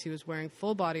advantage because he was wearing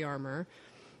full body armor,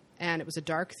 and it was a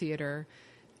dark theater,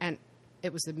 and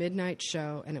it was the midnight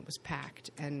show, and it was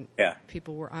packed, and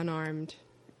people were unarmed,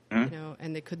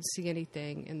 and they couldn't see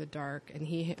anything in the dark, and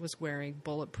he was wearing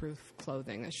bulletproof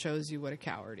clothing. That shows you what a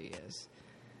coward he is.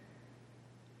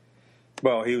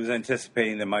 Well, he was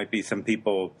anticipating there might be some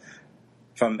people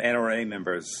from NRA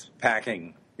members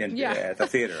packing at the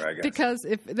theater, I guess. Because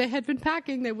if they had been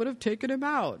packing, they would have taken him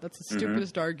out. That's the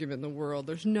stupidest argument in the world.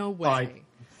 There's no way.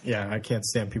 I can't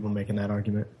stand people making that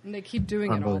argument. And they keep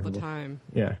doing it all the time.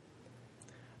 Yeah.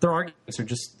 Their arguments are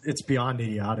it's beyond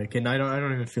idiotic, and I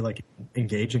don't even feel like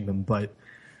engaging them, but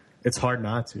it's hard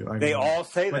not to. They all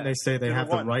say that. When they say they have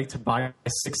the right to buy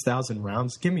 6,000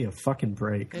 rounds, give me a fucking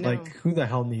break. Like, who the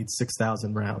hell needs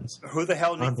 6,000 rounds? Who the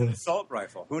hell needs an assault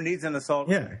rifle? Who needs an assault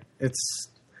rifle? Yeah,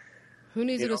 Who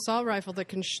needs an assault rifle that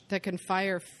can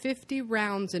fire 50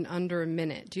 rounds in under a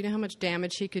minute? Do you know how much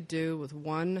damage he could do with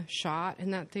one shot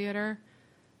in that theater?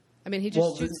 I mean, he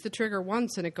just shoots the trigger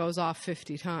once and it goes off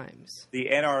 50 times. The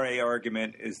NRA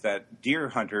argument is that deer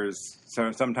hunters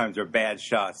sometimes are bad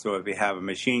shots. So if you have a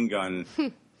machine gun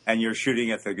and you're shooting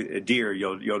at the deer,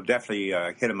 you'll definitely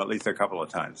hit them at least a couple of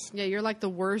times. Yeah, you're like the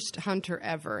worst hunter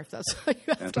ever if that's what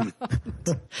you have to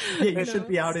hunt. You should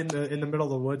be out in the middle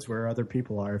of the woods where other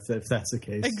people are if that's the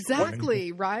case.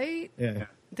 Exactly, right? Yeah.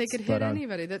 They could hit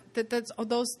anybody.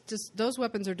 Those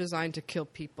weapons are designed to kill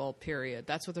people. Period.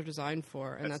 That's what they're designed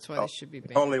for, and that's why they should be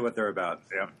banned. Totally what they're about.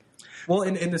 Yeah. Well,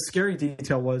 and the scary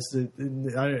detail was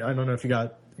that I don't know if you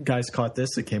guys caught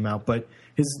this that came out, but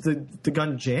the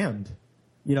gun jammed.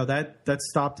 That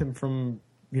stopped him from.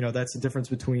 That's the difference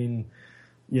between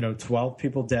 12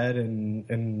 people dead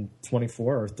and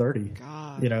 24 or 30.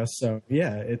 God. So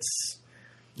yeah, it's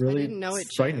really I didn't know it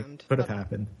frightening. jammed. Could have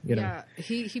happened. Yeah,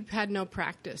 he had no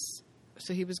practice,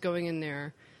 so he was going in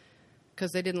there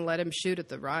because they didn't let him shoot at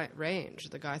the range.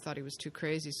 The guy thought he was too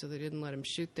crazy, so they didn't let him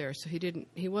shoot there. So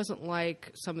he wasn't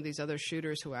like some of these other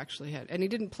shooters who actually had, and he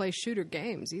didn't play shooter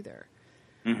games either.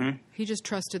 Mm-hmm. He just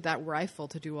trusted that rifle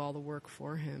to do all the work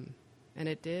for him, and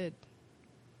it did.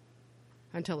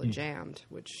 Until it jammed,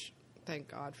 which thank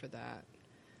God for that.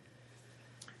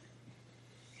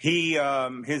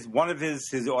 One of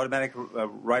his automatic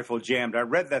rifle jammed. I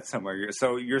read that somewhere.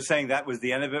 So you're saying that was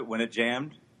the end of it when it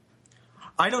jammed?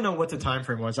 I don't know what the time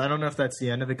frame was. I don't know if that's the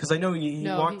end of it because I know he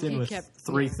walked in with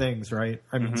three things, right?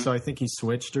 I mean, so I think he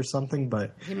switched or something,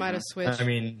 but he might have switched. I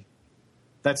mean,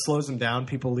 that slows him down.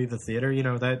 People leave the theater.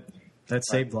 That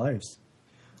saved lives.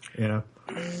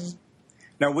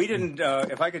 Now, we didn't,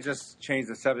 if I could just change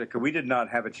the subject, we did not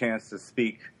have a chance to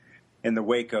speak in the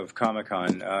wake of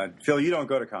Comic-Con. Phil, you don't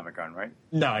go to Comic-Con, right?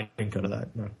 No, I didn't go to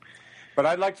that, no. But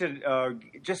I'd like to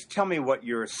just tell me what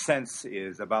your sense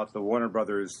is about the Warner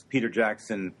Brothers, Peter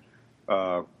Jackson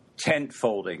tent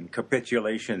folding,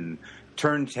 capitulation,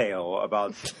 turntale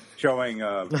about showing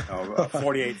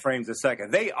 48 frames a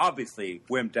second. They obviously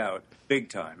wimped out big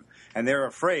time. And they were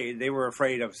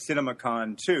afraid of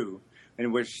CinemaCon 2,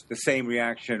 in which the same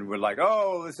reaction were like,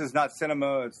 oh, this is not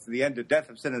cinema. It's the end of death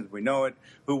of cinema as we know it.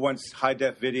 Who wants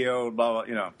high-def video, blah,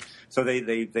 blah, So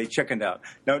they chickened out.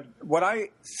 Now, what I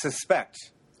suspect,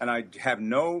 and I have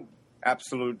no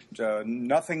absolute,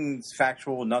 nothing's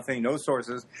factual, no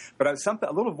sources, but a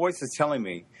little voice is telling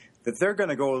me that they're going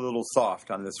to go a little soft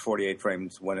on this 48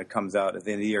 frames when it comes out at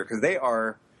the end of the year, because they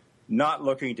are not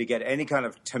looking to get any kind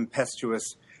of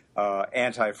tempestuous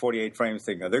anti-48 frames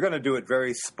thing. They're going to do it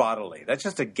very spottily. That's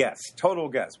just a guess, total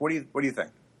guess. What do you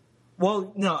think?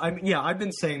 Well, no, I've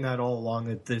been saying that all along.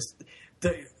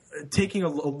 That taking a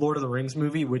Lord of the Rings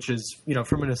movie, which is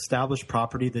from an established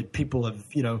property that people have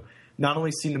not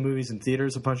only seen the movies in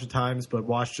theaters a bunch of times, but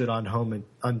watched it on home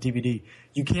on DVD.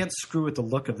 You can't screw with the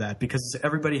look of that because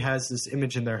everybody has this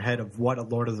image in their head of what a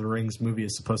Lord of the Rings movie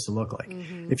is supposed to look like.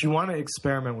 Mm-hmm. If you want to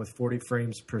experiment with 48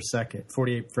 frames per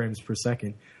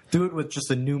second, do it with just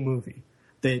a new movie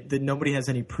that nobody has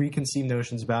any preconceived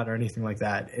notions about or anything like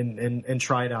that, and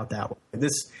try it out that way.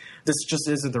 This just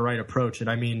isn't the right approach. And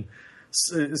I mean,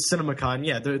 CinemaCon,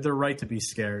 yeah, they're right to be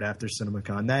scared after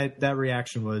CinemaCon. That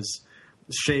reaction was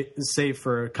save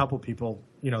for a couple people,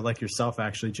 like yourself,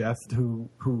 actually, Jeff,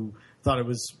 who thought it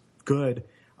was good.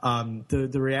 The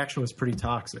reaction was pretty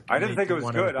toxic. I didn't think it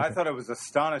was good. I thought it was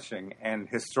astonishing and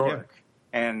historic,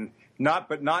 and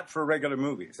not for regular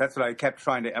movies. That's what I kept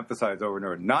trying to emphasize over and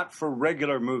over. Not for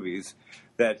regular movies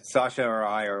that Sasha or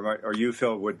I or you,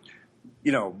 Phil, would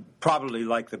probably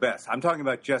like the best. I'm talking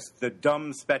about just the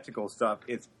dumb spectacle stuff.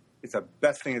 It's the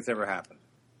best thing that's ever happened.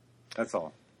 That's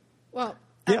all. Well.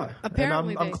 Yeah,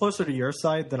 apparently and I'm closer to your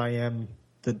side than I am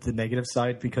the negative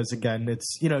side because again,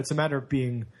 it's it's a matter of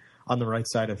being on the right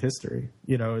side of history.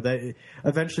 That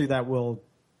eventually that will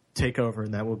take over,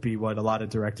 and that will be what a lot of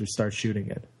directors start shooting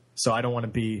at. So I don't want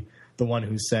to be the one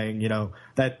who's saying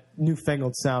that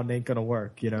newfangled sound ain't going to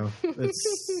work.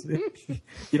 It's,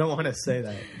 you don't want to say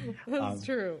that. That's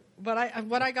true. But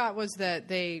what I got was that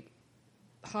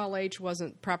Hall H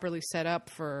wasn't properly set up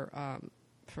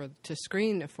to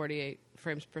screen at 48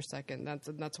 frames per second.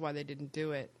 That's why they didn't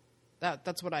do it.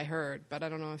 That's what I heard, but I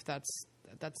don't know if that's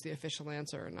the official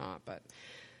answer or not. But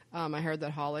I heard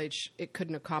that Hall H, it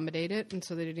couldn't accommodate it, and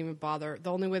so they didn't even bother.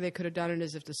 The only way they could have done it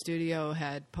is if the studio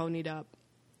had ponied up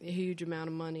a huge amount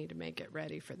of money to make it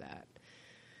ready for that.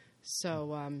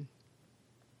 So,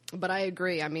 but I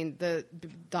agree. I mean, the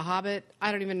Hobbit,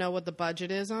 I don't even know what the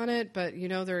budget is on it, but,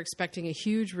 they're expecting a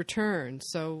huge return.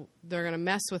 So they're going to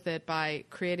mess with it by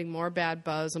creating more bad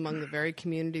buzz among the very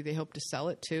community they hope to sell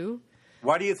it to.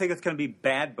 Why do you think it's going to be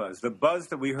bad buzz? The buzz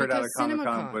that we heard out of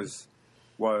Comic-Con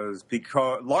was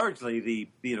because largely the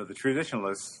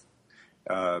traditionalists,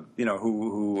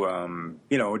 who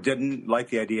didn't like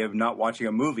the idea of not watching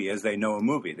a movie as they know a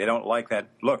movie. They don't like that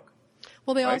look.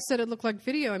 Well, they all said it looked like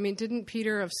video. I mean, didn't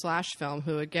Peter of Slash Film,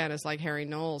 who, again, is like Harry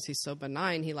Knowles, he's so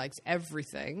benign, he likes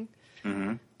everything.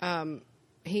 Mm-hmm.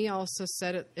 He also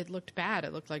said it looked bad.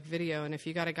 It looked like video. And if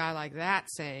you got a guy like that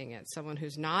saying it, someone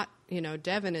who's not,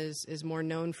 Devin is more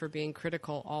known for being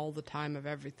critical all the time of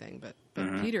everything, but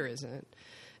mm-hmm. Peter isn't.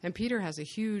 And Peter has a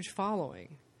huge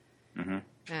following. Mm-hmm.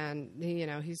 And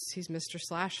he's Mr.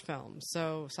 Slash Film.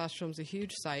 So Slash Film's a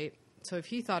huge site. So if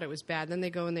he thought it was bad, then they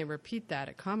go and they repeat that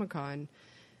at Comic-Con.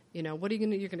 What are you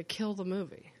going to do? You're going to kill the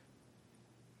movie.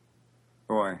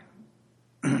 Boy.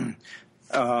 As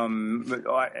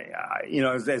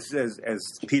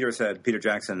Peter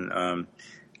Jackson,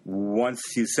 once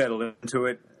you settle into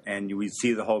it and you would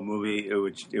see the whole movie,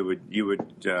 you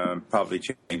would probably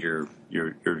change your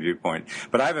viewpoint.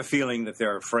 But I have a feeling that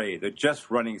they're afraid. They're just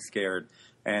running scared.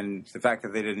 And the fact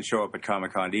that they didn't show up at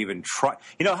Comic-Con to even try,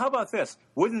 how about this?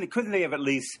 Couldn't they have at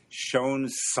least shown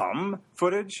some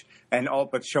footage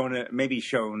but shown it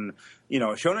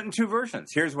in two versions?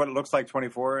 Here's what it looks like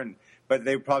 24, but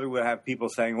they probably would have people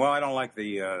saying, well, I don't like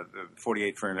the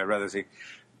 48 frame. I'd rather see.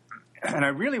 And I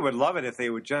really would love it if they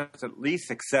would just at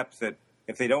least accept that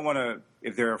if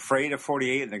they're afraid of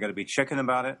 48 and they're going to be chicken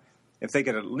about it, if they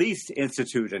could at least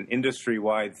institute an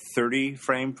industry-wide 30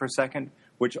 frame per second,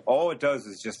 which all it does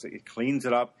is just it cleans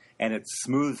it up and it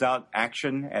smooths out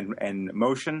action and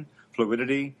motion,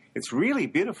 fluidity. It's really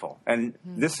beautiful. And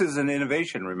this is an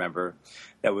innovation, remember,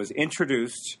 that was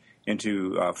introduced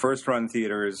into first-run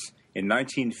theaters in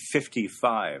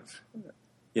 1955,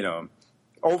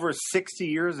 over 60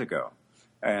 years ago.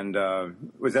 And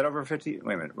was that over 50?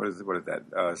 Wait a minute, what is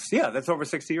that? That's over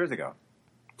 60 years ago.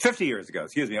 50 years ago,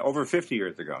 over 50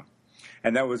 years ago.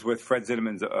 And that was with Fred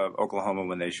Zinnemann's Oklahoma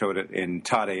when they showed it in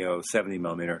Tadeo 70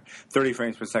 millimeter, 30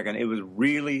 frames per second. It was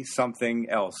really something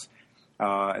else.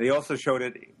 They also showed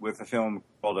it with a film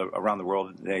called Around the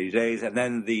World in 80 Days, and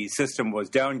then the system was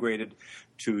downgraded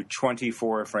to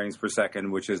 24 frames per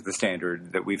second, which is the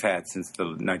standard that we've had since the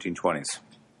 1920s.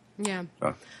 Yeah.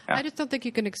 I just don't think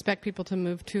you can expect people to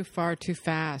move too far too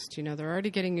fast. They're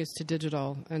already getting used to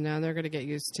digital, and now they're going to get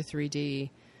used to 3D.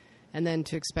 And then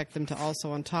to expect them to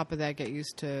also, on top of that, get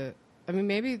used to...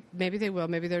 maybe they will.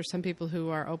 Maybe there's some people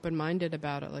who are open-minded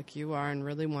about it like you are and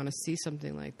really want to see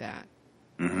something like that.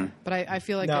 Mm-hmm. But I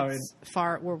feel like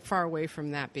we're far away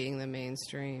from that being the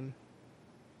mainstream.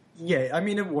 Yeah,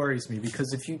 it worries me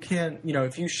because if you can't...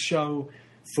 if you show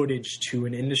footage to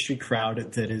an industry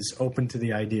crowd that is open to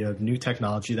the idea of new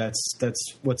technology, that's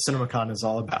what CinemaCon is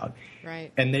all about.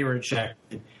 Right. And they reject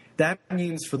it. That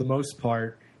means, for the most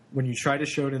part, when you try to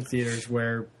show it in theaters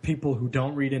where people who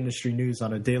don't read industry news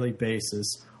on a daily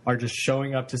basis are just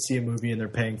showing up to see a movie and they're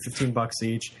paying $15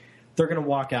 each, they're going to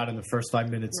walk out in the first 5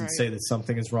 minutes and say that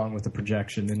something is wrong with the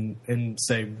projection and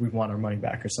say we want our money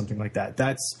back or something like that.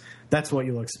 That's what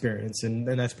you'll experience, and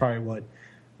that's probably what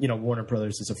Warner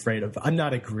Brothers is afraid of. I'm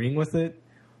not agreeing with it.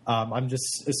 I'm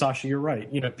just, Sasha, you're right.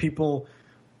 People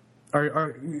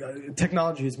are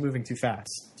technology is moving too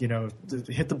fast.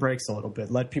 Hit the brakes a little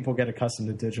bit. Let people get accustomed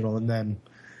to digital and then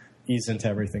ease into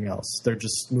everything else. They're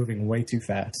just moving way too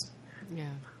fast. Yeah.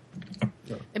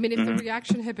 If the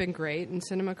reaction had been great in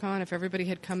CinemaCon, if everybody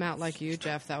had come out like you,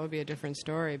 Jeff, that would be a different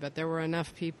story. But there were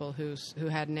enough people who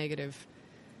had negative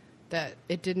that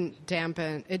it didn't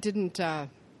dampen. It didn't.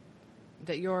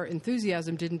 That your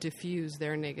enthusiasm didn't diffuse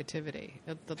their negativity.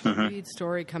 The lead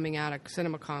story coming out of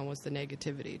CinemaCon was the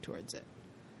negativity towards it.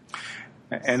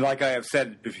 And like I have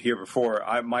said here before,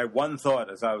 my one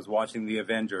thought as I was watching The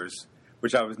Avengers,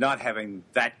 which I was not having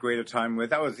that great a time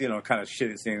with, I was, kind of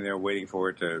sitting there waiting for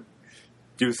it to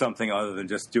do something other than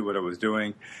just do what it was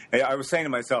doing. I was saying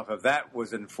to myself, if that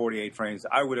was in 48 frames,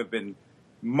 I would have been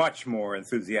much more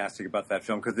enthusiastic about that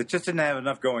film because it just didn't have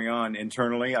enough going on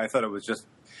internally. I thought it was just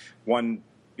one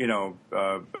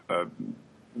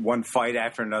fight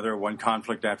after another, one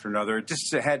conflict after another. It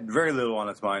just had very little on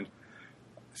its mind.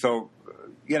 So,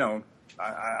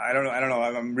 I don't know.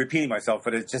 I'm repeating myself,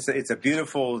 but it's a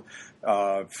beautiful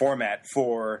format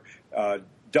for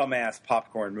dumbass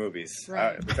popcorn movies.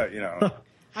 Right.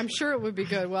 I'm sure it would be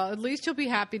good. Well, at least you'll be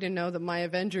happy to know that my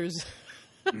Avengers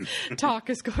talk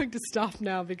is going to stop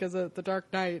now because of The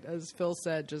Dark Knight, as Phil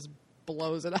said, just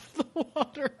blows it out of the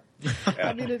water.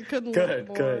 Yeah. It couldn't look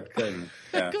more. It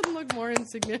couldn't look more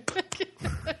insignificant.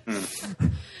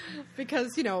 Because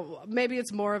maybe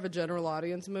it's more of a general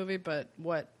audience movie, but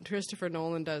what Christopher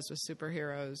Nolan does with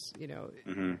superheroes,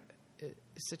 is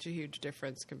such a huge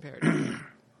difference compared to.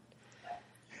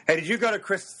 Hey, did you go to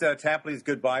Chris Tapley's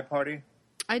goodbye party?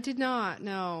 I did not.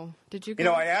 No. Did you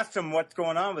go? I asked him what's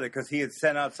going on with it because he had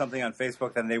sent out something on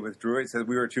Facebook and they withdrew it. He said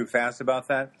we were too fast about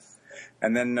that.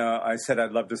 And then I said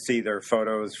I'd love to see their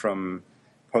photos from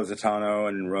Positano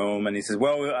and Rome. And he says,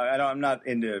 well, I'm not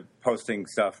into posting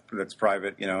stuff that's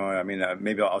private.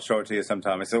 Maybe I'll show it to you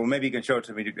sometime. I said, well, maybe you can show it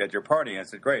to me at your party. And I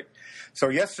said, great. So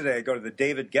yesterday I go to the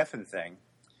David Geffen thing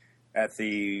at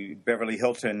the Beverly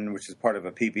Hilton, which is part of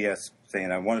a PBS thing.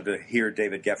 And I wanted to hear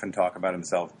David Geffen talk about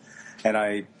himself. And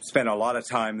I spent a lot of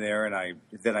time there, and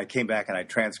then I came back and I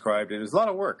transcribed it. It was a lot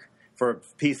of work for a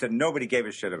piece that nobody gave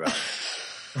a shit about.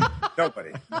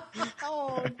 Nobody.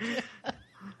 Oh,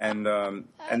 And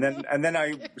then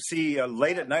I see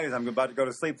late at night as I'm about to go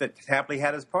to sleep that Tapley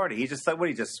had his party. He just said, "What?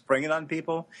 He just spring it on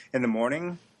people in the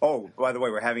morning? Oh, by the way,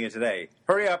 we're having it today.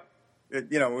 Hurry up!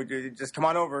 Just come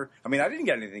on over." I mean, I didn't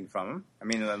get anything from him. I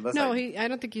mean, unless I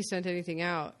don't think he sent anything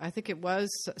out. I think it was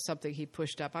something he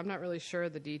pushed up. I'm not really sure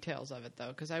of the details of it though,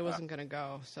 because I wasn't going to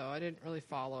go, so I didn't really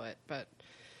follow it. But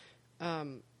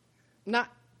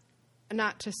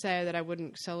not to say that I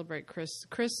wouldn't celebrate Chris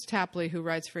Tapley, who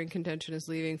writes for In Contention, is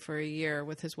leaving for a year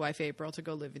with his wife April to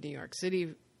go live in New York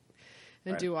City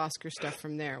and do Oscar stuff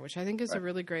from there, which I think is a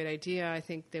really great idea. I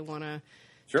think they want to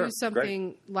do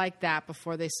something like that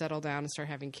before they settle down and start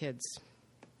having kids.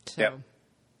 So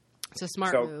it's a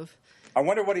smart move. I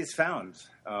wonder what he's found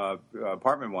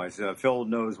apartment-wise. Phil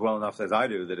knows well enough as I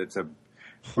do that it's a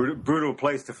brutal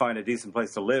place to find a decent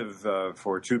place to live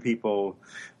for two people.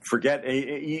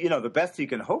 The best you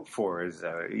can hope for is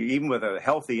even with a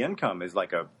healthy income is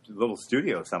like a little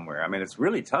studio somewhere. I mean, it's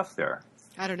really tough there.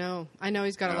 I don't know. I know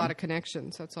he's got a lot of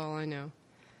connections. That's all I know.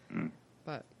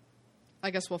 But I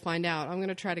guess we'll find out. I'm going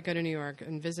to try to go to New York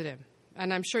and visit him.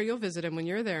 And I'm sure you'll visit him when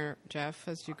you're there, Jeff,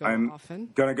 as you go often.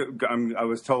 I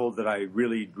was told that I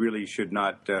really, really should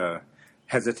not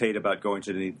hesitate about going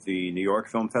to the New York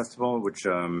Film Festival, which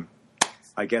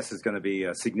I guess is going to be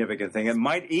a significant thing. It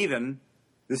might even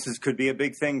could be a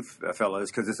big thing,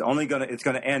 fellas, because it's going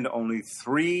to end only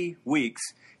 3 weeks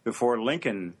before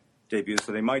Lincoln debuts.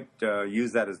 So they might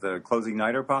use that as the closing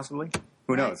nighter, possibly.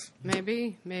 Who knows?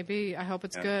 Maybe. I hope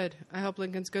it's good. I hope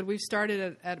Lincoln's good. We've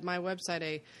started at my website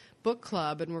a book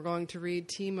club, and we're going to read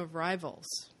Team of Rivals.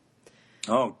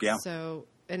 Oh, yeah. So,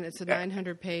 and it's a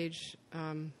 900-page.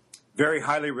 Very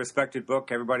highly respected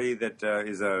book. Everybody that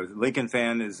is a Lincoln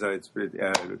fan is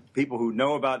people who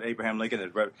know about Abraham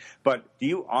Lincoln. But do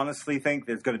you honestly think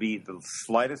there's going to be the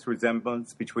slightest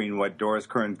resemblance between what Doris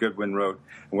Kearns Goodwin wrote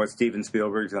and what Steven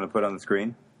Spielberg is going to put on the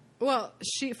screen? Well,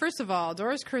 first of all,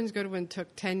 Doris Kearns Goodwin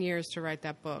took 10 years to write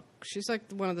that book. She's like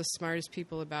one of the smartest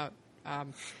people about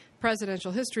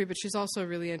presidential history, but she's also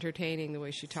really entertaining the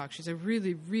way she talks. She's a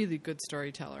really, really good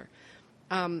storyteller.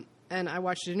 And I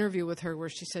watched an interview with her where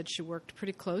she said she worked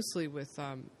pretty closely with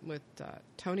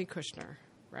Tony Kushner,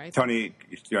 right? Tony,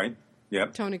 right?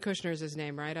 Yep. Tony Kushner is his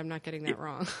name, right? I'm not getting that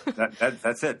wrong.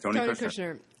 That's it, Tony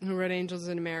Kushner, who wrote Angels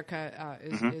in America,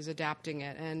 is adapting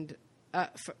it. And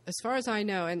as far as I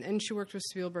know, and she worked with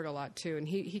Spielberg a lot too, and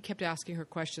he kept asking her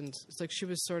questions. It's like she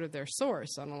was sort of their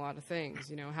source on a lot of things.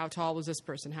 You know, how tall was this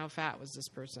person? How fat was this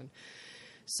person?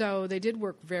 So they did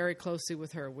work very closely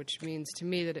with her, which means to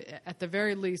me that at the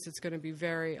very least it's going to be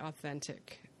very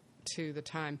authentic to the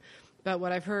time. But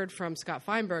what I've heard from Scott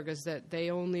Feinberg is that they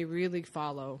only really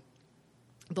follow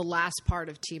the last part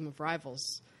of Team of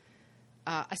Rivals.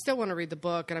 I still want to read the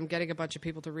book, and I'm getting a bunch of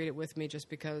people to read it with me just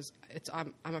because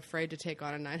I'm afraid to take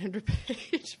on a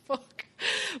 900-page book.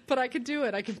 But I can do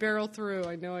it. I can barrel through.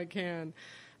 I know I can.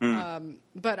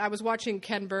 But I was watching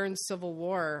Ken Burns' Civil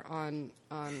War on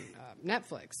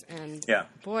Netflix, and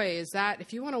boy, is that,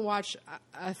 if you want to watch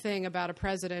a thing about a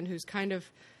president who's kind of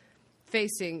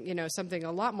facing, something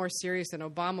a lot more serious than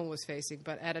Obama was facing,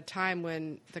 but at a time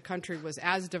when the country was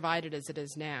as divided as it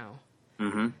is now.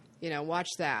 Mm-hmm. Watch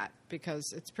that,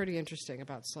 because it's pretty interesting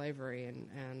about slavery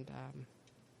and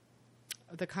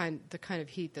the kind of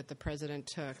heat that the president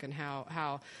took, and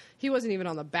how he wasn't even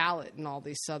on the ballot in all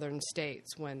these southern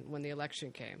states when the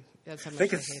election came. That's how much they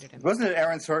hated him. Wasn't it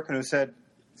Aaron Sorkin who said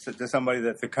to somebody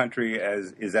that the country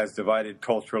is as divided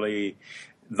culturally,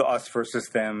 the us versus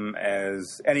them,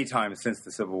 as any time since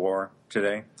the Civil War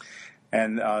today?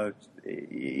 And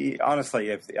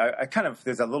honestly,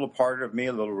 there's a little part of me,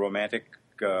 a little romantic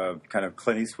kind of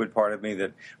Clint Eastwood part of me,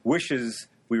 that wishes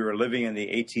we were living in the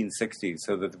 1860s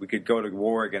so that we could go to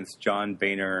war against John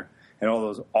Boehner and all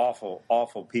those awful,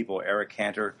 awful people, Eric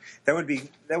Cantor. That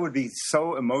would be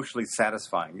so emotionally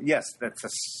satisfying. Yes, that's a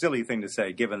silly thing to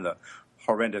say given the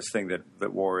horrendous thing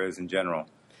that war is in general.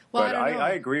 Well, but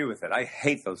I agree with it. I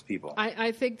hate those people.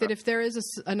 I think that if there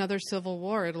is another civil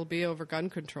war, it'll be over gun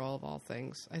control of all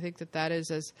things. I think that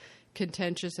is as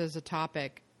contentious as a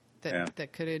topic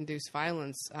that could induce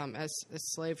violence as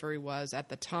slavery was at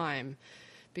the time.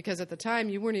 Because at the time,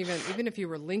 you weren't even if you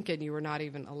were Lincoln, you were not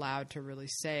even allowed to really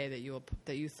say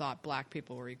that you thought black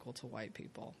people were equal to white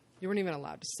people. You weren't even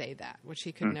allowed to say that, which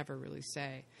he could never really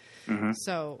say. Mm-hmm.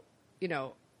 So,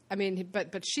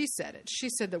 but she said it. She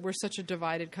said that we're such a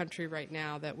divided country right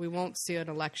now that we won't see an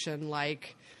election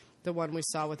like the one we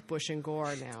saw with Bush and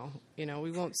Gore now.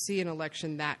 We won't see an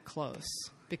election that close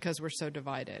because we're so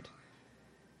divided.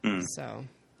 So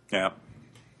yeah.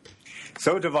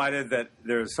 So divided that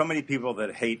there's so many people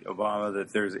that hate Obama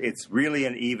that it's really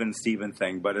an even Steven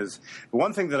thing. But as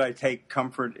one thing that I take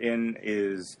comfort in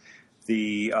is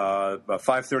the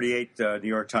 538 New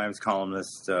York Times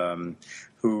columnist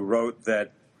who wrote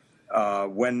that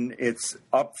when it's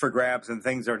up for grabs and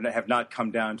things have not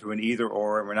come down to an either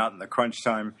or, and we're not in the crunch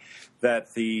time,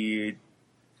 that the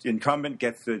incumbent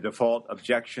gets the default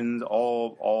objections,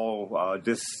 all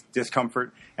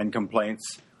discomfort and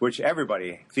complaints, which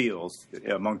everybody feels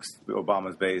amongst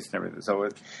Obama's base and everything. So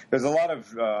there's a lot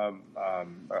of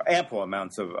ample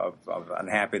amounts of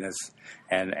unhappiness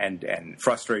and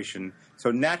frustration.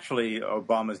 So naturally,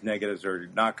 Obama's negatives are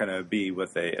not going to be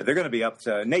they're going to be up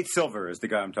to. Nate Silver is the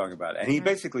guy I'm talking about, and he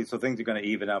basically, so things are going to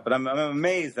even out. But I'm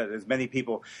amazed that as many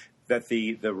people that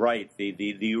the right,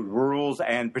 the rules,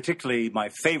 and particularly my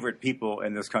favorite people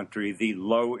in this country, the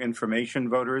low information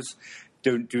voters,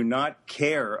 do not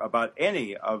care about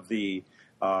any of the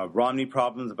Romney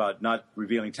problems about not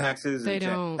revealing taxes. They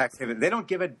don't. They don't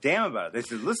give a damn about it. They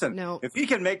say, listen, if he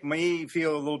can make me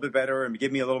feel a little bit better and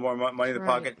give me a little more money in the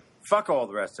pocket, fuck all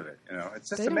the rest of it. It's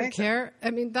just amazing. They don't care.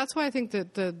 I mean, that's why I think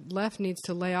that the left needs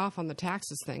to lay off on the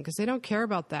taxes thing, because they don't care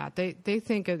about that. They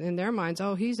think in their minds,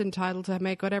 he's entitled to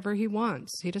make whatever he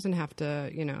wants. He doesn't have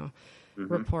to,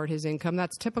 report his income.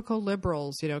 That's typical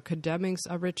liberals, condemning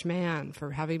a rich man for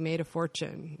having made a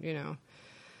fortune,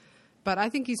 But I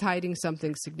think he's hiding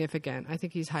something significant. I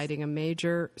think he's hiding a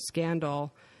major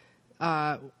scandal,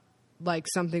 like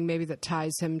something maybe that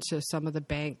ties him to some of the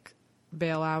bank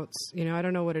bailouts. I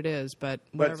don't know what it is, but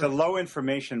whatever. But the low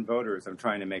information voters, I'm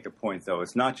trying to make a point, though.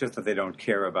 It's not just that they don't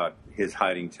care about his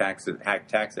hiding tax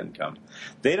income.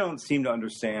 They don't seem to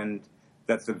understand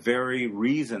that the very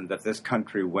reason that this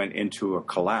country went into a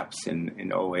collapse in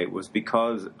 2008 was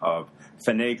because of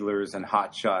finaglers and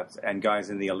hotshots and guys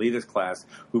in the elitist class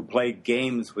who played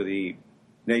games with the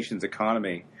nation's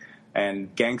economy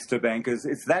and gangster bankers.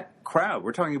 It's that crowd.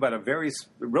 We're talking about a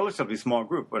relatively small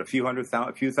group, but a few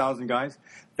thousand guys.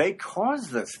 They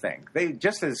caused this thing. They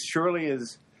just as surely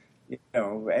as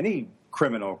any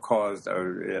criminal caused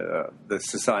the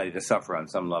society to suffer on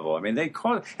some level. I mean, they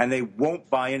caused, and they won't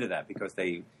buy into that because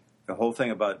the whole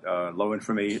thing about low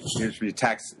information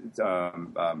tax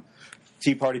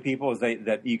Tea Party people is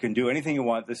that you can do anything you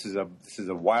want. This is a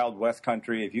Wild West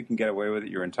country. If you can get away with it,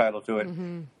 you're entitled to it.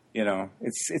 Mm-hmm.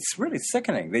 It's really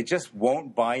sickening. They just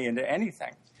won't buy into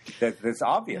anything that's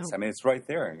obvious. No. I mean, it's right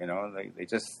there. They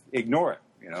just ignore it.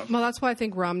 Well, that's why I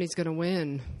think Romney's going to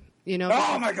win.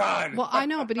 Oh my God! Well, I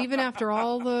know, but even after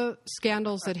all the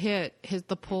scandals that hit,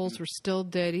 the polls were still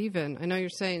dead even. I know you're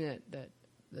saying that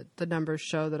the numbers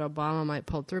show that Obama might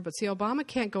pull through, but see, Obama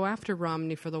can't go after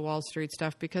Romney for the Wall Street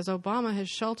stuff because Obama has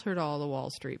sheltered all the Wall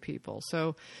Street people,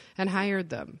 and hired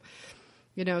them.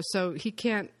 So he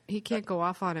can't go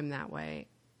off on him that way,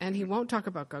 and he won't talk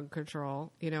about gun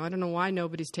control. I don't know why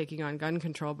nobody's taking on gun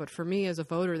control, but for me as a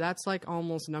voter, that's like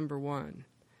almost number one.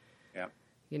 Yeah.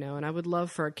 And I would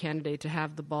love for a candidate to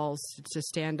have the balls to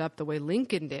stand up the way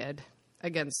Lincoln did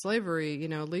against slavery.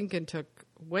 Lincoln took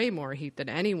way more heat than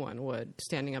anyone would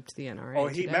standing up to the NRA. Oh,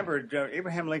 remember,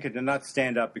 Abraham Lincoln did not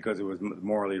stand up because it was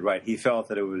morally right. He felt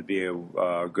that it would be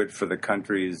good for the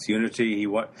country's unity.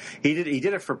 He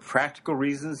did it for practical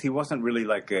reasons. He wasn't really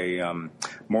like a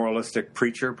moralistic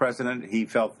preacher president. He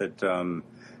felt that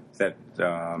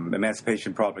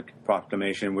Emancipation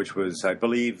Proclamation, which was, I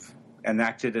believe,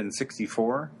 enacted in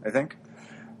 1964, I think.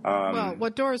 Well,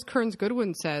 what Doris Kearns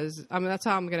Goodwin says, that's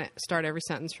how I'm going to start every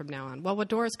sentence from now on. Well, what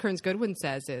Doris Kearns Goodwin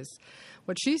says is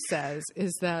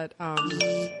that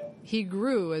he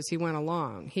grew as he went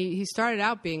along. He started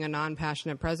out being a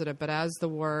non-passionate president, but as the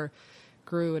war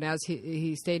grew and as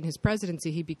he stayed in his presidency,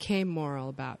 he became moral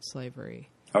about slavery.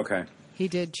 Okay. He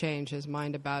did change his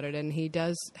mind about it, and he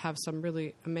does have some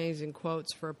really amazing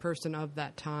quotes for a person of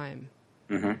that time.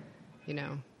 Mm-hmm.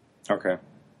 Okay.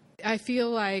 I feel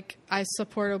like I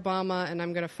support Obama and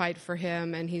I'm going to fight for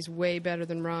him, and he's way better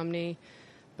than Romney,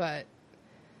 but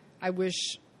I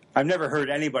wish... I've never heard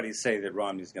anybody say that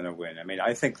Romney's going to win. I mean,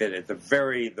 I think that at the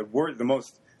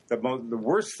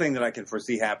worst thing that I can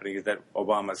foresee happening is that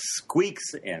Obama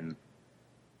squeaks in.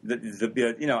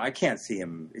 I can't see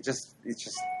him. It's just.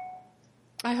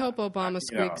 I hope Obama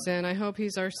squeaks in. I hope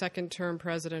he's our second-term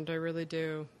president. I really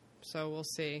do. So we'll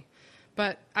see.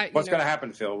 But what's going to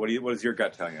happen, Phil? What does your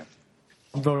gut tell you?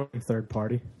 I'm voting third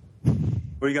party. Who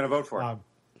are you going to vote for?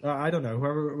 I don't know.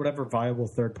 Whatever viable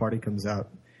third party comes out.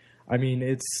 I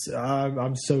mean,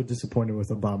 I'm so disappointed with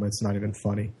Obama. It's not even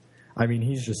funny. I mean,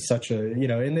 he's just such a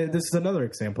and this is another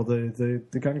example. The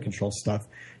gun control stuff.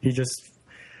 He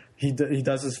he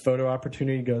does his photo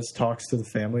opportunity, goes, talks to the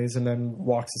families, and then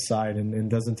walks aside and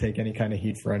doesn't take any kind of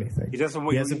heat for anything. He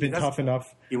hasn't been tough enough.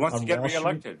 He wants to get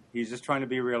reelected. Street. He's just trying to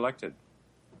be reelected.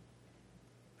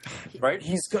 Right?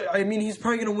 He's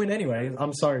probably going to win anyway.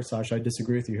 I'm sorry, Sasha, I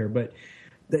disagree with you here, but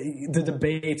the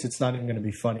debates, it's not even going to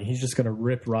be funny. He's just going to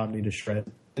rip Romney to shreds,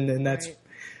 and that's right.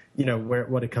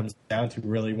 What it comes down to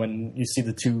really when you see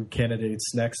the two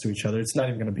candidates next to each other. It's not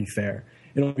even going to be fair.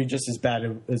 It'll be just as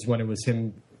bad as when it was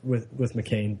him with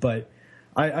McCain. But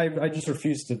I just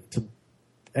refuse to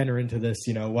enter into this.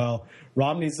 Well,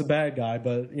 Romney's the bad guy,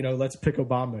 but let's pick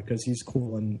Obama because he's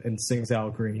cool and sings Al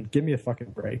Green. Give me a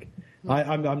fucking break.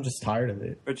 I'm just tired of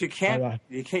it. But you can't.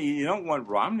 You don't want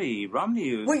Romney.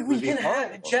 Romney. We can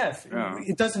have Jeff. Yeah.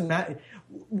 It doesn't matter.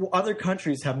 Other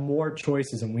countries have more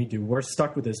choices than we do. We're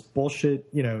stuck with this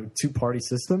bullshit, two-party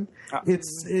system.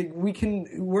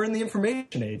 We're in the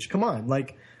information age. Come on,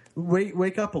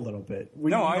 wake up a little bit.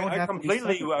 I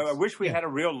completely. I wish we had a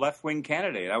real left-wing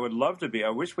candidate. I would love to be.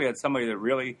 I wish we had somebody that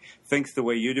really thinks the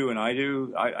way you do and I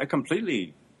do. I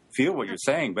completely feel what you're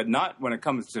saying, but not when it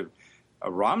comes to a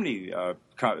Romney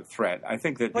threat. I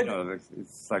think that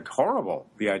it's horrible.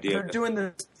 The idea they're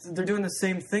doing the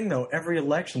same thing though. Every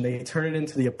election they turn it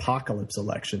into the apocalypse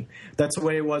election. That's the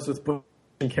way it was with Bush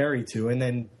and Kerry too. And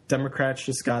then Democrats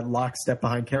just got lockstep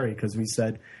behind Kerry because we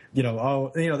said,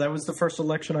 that was the first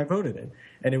election I voted in,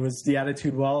 and it was the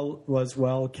attitude.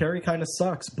 Kerry kind of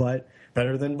sucks, but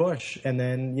better than Bush. And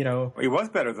then he was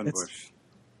better than Bush.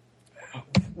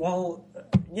 Well,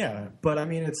 yeah, but I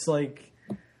mean, it's like.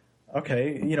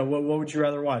 Okay, what would you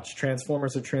rather watch,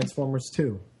 Transformers or Transformers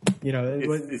 2?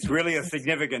 It's really a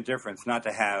significant difference not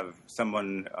to have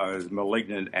someone as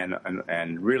malignant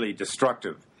and really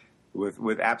destructive,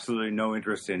 with absolutely no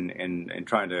interest in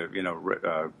trying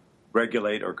to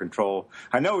regulate or control.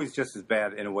 I know he's just as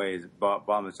bad in a way.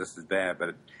 Obama's just as bad,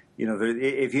 but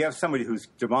if you have somebody who's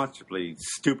demonstrably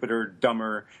stupider,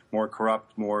 dumber, more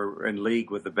corrupt, more in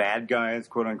league with the bad guys,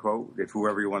 quote unquote, if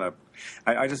whoever you want to,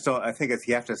 I just don't. I think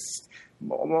you have to.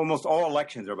 Almost all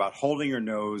elections are about holding your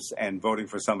nose and voting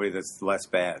for somebody that's less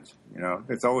bad.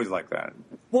 It's always like that.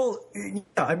 Well, yeah,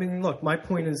 I mean, look, my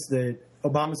point is that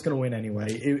Obama's going to win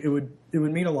anyway. It would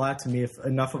mean a lot to me if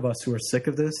enough of us who are sick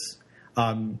of this.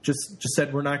 Just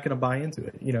said we're not going to buy into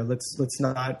it. Let's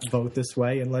not vote this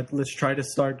way, and let's try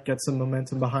to get some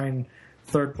momentum behind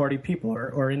third party people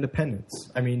or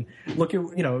independents. I mean, look at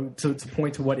to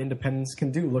point to what independents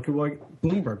can do. Look at what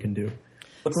Bloomberg can do.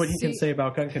 Look what he can say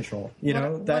about gun control.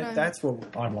 That's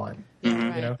what I want.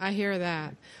 Right. I hear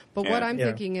that. But what I'm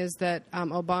thinking is that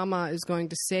Obama is going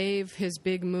to save his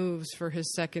big moves for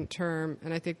his second term,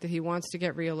 and I think that he wants to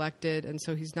get reelected, and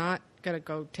so he's not going to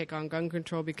go take on gun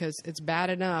control because it's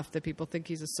bad enough that people think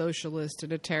he's a socialist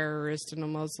and a terrorist and a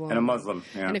Muslim.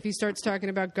 Yeah. And if he starts talking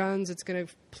about guns, it's going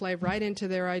to play right into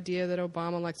their idea that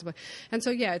Obama likes to play. And so,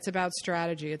 it's about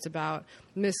strategy. It's about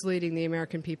misleading the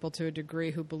American people to a degree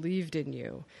who believed in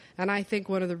you. And I think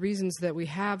one of the reasons that we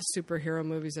have superhero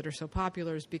movies that are so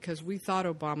popular is because we thought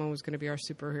Obama was going to be our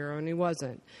superhero, and he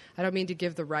wasn't. I don't mean to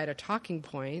give the right a talking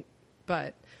point,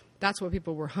 but that's what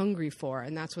people were hungry for,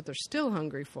 and that's what they're still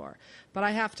hungry for. But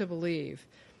I have to believe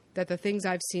that the things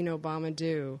I've seen Obama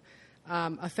do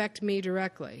affect me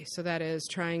directly. So that is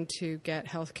trying to get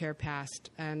health care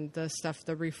passed and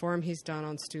the reform he's done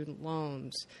on student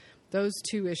loans. Those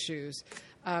two issues,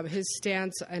 his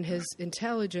stance and his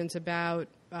intelligence about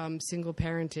single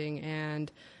parenting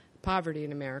and poverty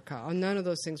in America. None of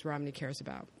those things Romney cares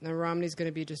about. Now, Romney's going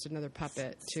to be just another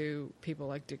puppet to people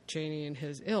like Dick Cheney and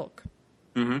his ilk.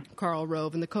 Mm-hmm. Karl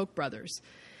Rove and the Koch brothers.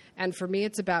 And for me,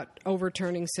 it's about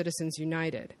overturning Citizens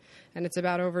United. And it's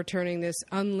about overturning this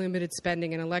unlimited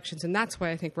spending in elections. And that's why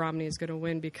I think Romney is going to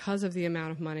win, because of the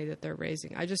amount of money that they're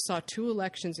raising. I just saw 2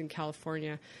 elections in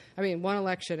California. 1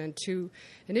 election and 2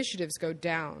 initiatives go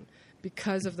down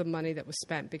because of the money that was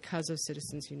spent, because of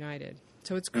Citizens United.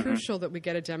 So it's crucial that we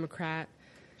get a Democrat.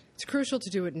 It's crucial to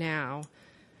do it now.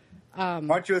 Why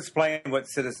don't you explain what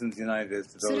Citizens United is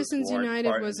to those Citizens who aren't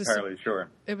United was entirely sure?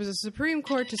 It was a Supreme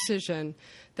Court decision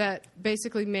that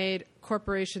basically made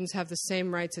corporations have the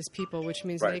same rights as people, which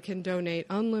means they can donate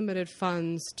unlimited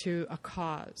funds to a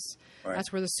cause. Right.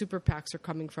 That's where the super PACs are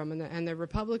coming from. And the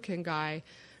Republican guy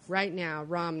right now,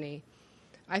 Romney,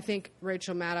 I think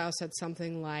Rachel Maddow said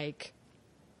something like,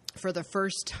 for the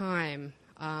first time,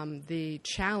 the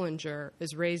challenger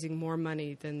is raising more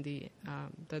money than the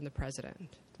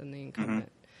president, than the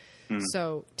incumbent. Mm-hmm. Mm-hmm.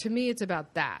 So to me, it's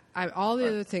about that. All the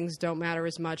other things don't matter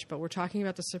as much, but we're talking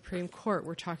about the Supreme Court.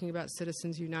 We're talking about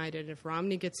Citizens United. If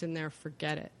Romney gets in there,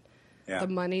 forget it. Yeah. The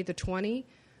money, the 20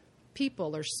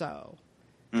 people or so,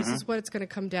 This is what it's going to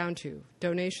come down to.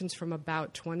 Donations from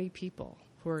about 20 people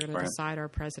who are going to decide our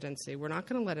presidency. We're not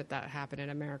going to let that happen in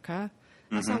America.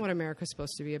 That's not what America's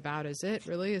supposed to be about, is it?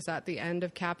 Really? Is that the end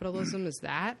of capitalism? Is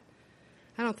that?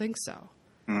 I don't think so.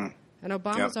 And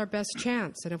Obama's our best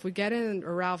chance. And if we get in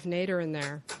a Ralph Nader in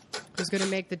there who's going to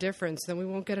make the difference, then we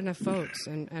won't get enough votes,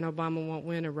 and Obama won't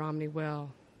win, and Romney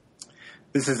will.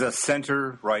 This is a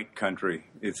center-right country.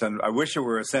 I wish it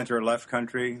were a center-left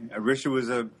country. I wish it was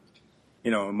a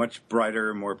much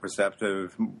brighter, more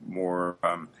perceptive, more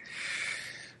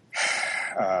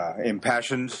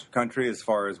impassioned country as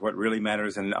far as what really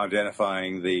matters in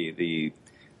identifying the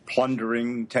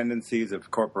plundering tendencies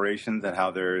of corporations and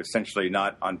how they're essentially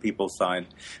not on people's side.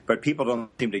 But people don't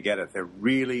seem to get it. They're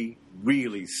really,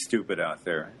 really stupid out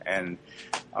there. And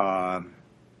I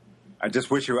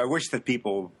wish that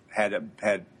people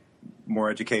had more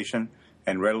education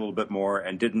and read a little bit more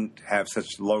and didn't have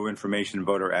such low information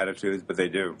voter attitudes, but they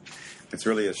do. It's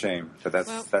really a shame, but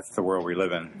that's the world we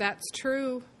live in. That's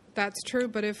true. That's true.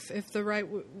 But if the right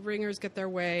ringers get their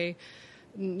way,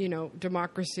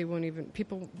 democracy won't even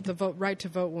right to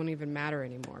vote won't even matter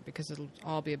anymore because it'll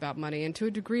all be about money. And to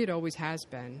a degree, it always has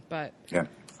been. But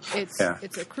it's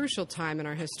a crucial time in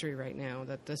our history right now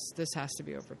that this has to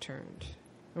be overturned.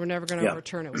 We're never going to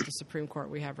overturn it with the Supreme Court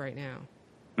we have right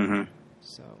now.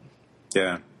 So.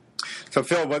 Yeah. So,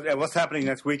 Phil, what's happening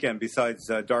next weekend besides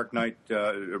Dark Knight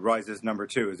Rises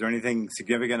 #2? Is there anything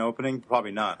significant opening?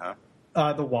 Probably not,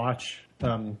 huh? The Watch,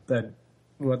 that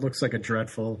what looks like a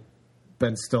dreadful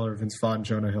Ben Stiller, Vince Vaughn,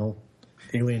 Jonah Hill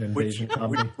alien invasion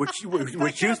comedy.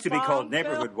 Which used to be called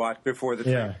Neighborhood Watch before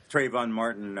the Trayvon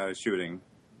Martin shooting,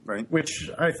 right? Which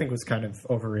I think was kind of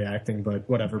overreacting, but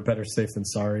whatever, better safe than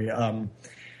sorry.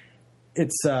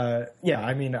 It's,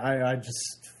 I mean, I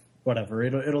just... Whatever,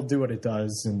 it'll do what it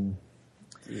does, and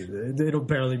it'll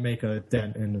barely make a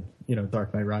dent in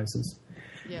Dark Knight Rises.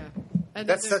 Yeah,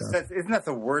 that's isn't that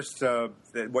the worst?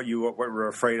 What we're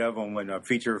afraid of when a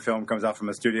feature film comes out from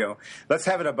a studio. Let's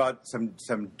have it about some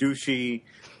douchey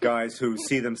guys who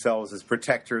see themselves as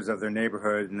protectors of their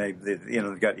neighborhood, and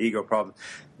they've got ego problems.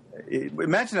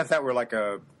 Imagine if that were like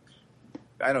a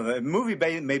movie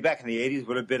made back in the 80s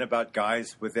would have been about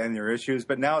guys with their issues,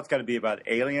 but now it's got to be about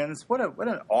aliens. What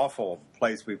an awful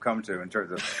place we've come to in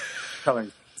terms of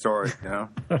telling stories,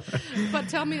 But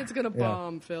tell me it's going to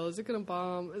bomb, Phil. Is it going to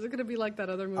bomb? Is it going to be like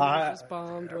that other movie that just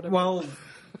bombed? Whatever? Well,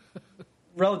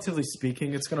 relatively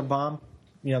speaking, it's going to bomb.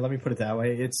 Let me put it that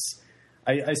way.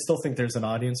 I still think there's an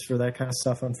audience for that kind of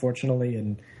stuff, unfortunately.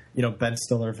 And, Ben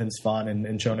Stiller, Vince Vaughn,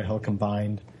 and Jonah Hill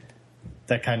combined,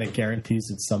 that kind of guarantees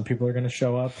that some people are going to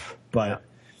show up, but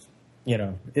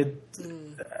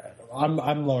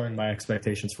I'm lowering my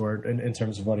expectations for it in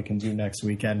terms of what it can do next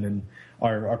weekend, and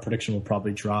our prediction will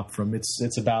probably drop from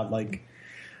it's about like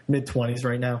mid-20s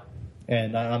right now,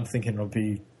 and I'm thinking it'll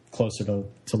be closer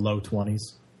to low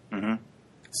 20s.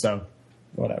 So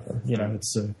whatever,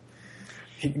 it's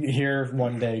here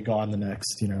one day, gone the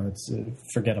next. It's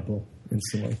forgettable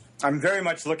instantly. I'm very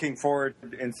much looking forward,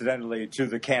 incidentally, to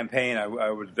the campaign.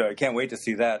 I can't wait to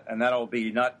see that, and that'll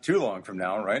be not too long from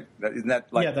now, right? Isn't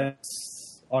that like? Yeah,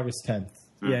 that's August 10th.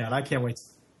 Yeah, and I can't wait to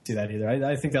see that either.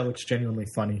 I think that looks genuinely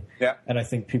funny. Yeah, and I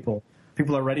think people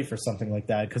are ready for something like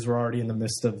that because we're already in the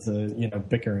midst of the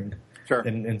bickering. Sure.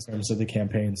 In terms of the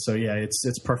campaign. So, yeah,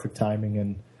 it's perfect timing.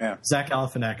 And Zach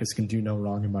Galifianakis can do no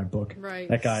wrong in my book. Right.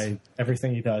 That guy,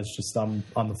 everything he does, just on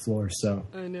the floor. So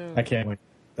I know. I can't wait.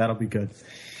 That'll be good.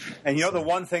 And the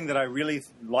one thing that I really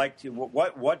liked,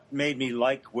 what made me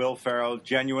like Will Ferrell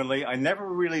genuinely, I never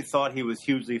really thought he was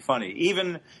hugely funny.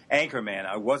 Even Anchorman,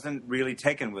 I wasn't really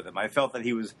taken with him. I felt that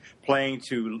he was playing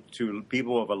to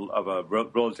people of a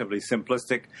relatively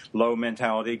simplistic, low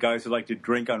mentality, guys who like to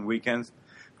drink on weekends.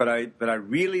 But I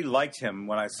really liked him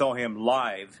when I saw him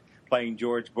live playing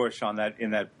George Bush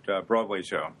in that Broadway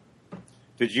show.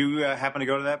 Did you happen to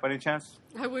go to that by any chance?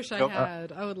 I wish I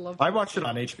had. I would love to. I watched it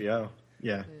on HBO.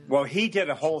 Yeah. Well, he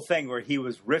did a whole thing where he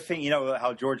was riffing. You know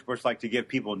how George Bush liked to give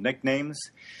people nicknames?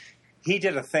 He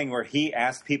did a thing where he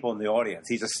asked people in the audience.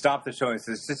 He just stopped the show and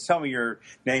says, just tell me your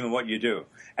name and what you do.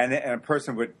 And a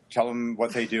person would tell him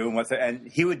what they do and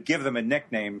he would give them a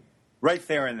nickname right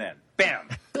there and then. Bam!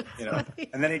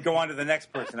 And then he'd go on to the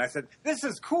next person. I said, this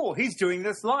is cool. He's doing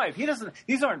this live.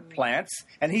 These aren't plants.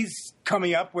 And he's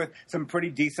coming up with some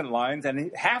pretty decent lines.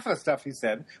 And half of the stuff he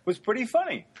said was pretty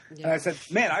funny. Yeah. And I said,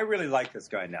 man, I really like this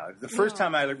guy now. The first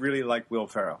time I really liked Will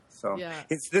Ferrell. So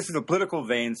this is a political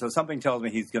vein. So something tells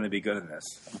me he's going to be good in this.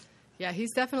 Yeah,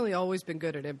 he's definitely always been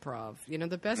good at improv.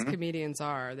 The best comedians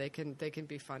are. They can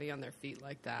be funny on their feet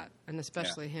like that. And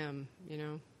especially him,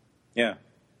 Yeah.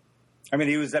 I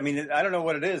mean, I don't know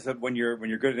what it is when you're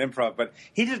good at improv, but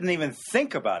he didn't even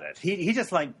think about it. He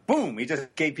just like, boom, he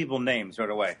just gave people names right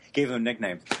away, gave them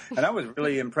nicknames. And I was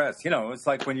really impressed. It's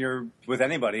like when you're with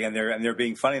anybody and they're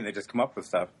being funny and they just come up with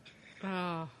stuff.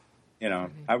 Oh.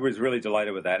 I was really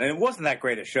delighted with that. And it wasn't that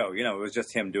great a show. It was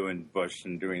just him doing Bush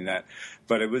and doing that.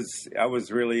 But I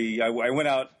went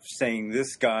out saying,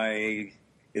 this guy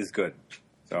is good.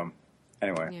 So,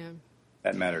 anyway,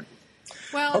 that mattered.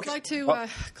 Well, I'd like to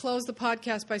close the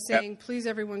podcast by saying, please,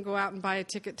 everyone, go out and buy a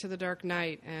ticket to The Dark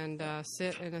Knight and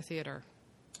sit in a theater.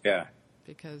 Yeah.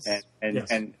 Because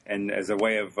and as a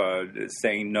way of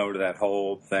saying no to that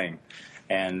whole thing.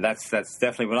 And that's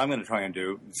definitely what I'm going to try and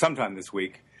do sometime this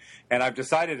week. And I've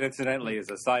decided, incidentally, as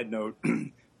a side note,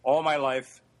 all my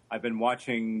life I've been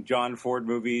watching John Ford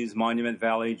movies, Monument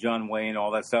Valley, John Wayne,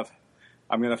 all that stuff.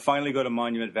 I'm going to finally go to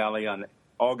Monument Valley on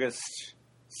August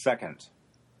 2nd.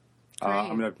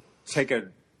 I'm going to take a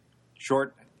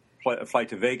short flight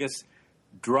to Vegas,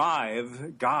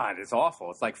 drive. God, it's awful.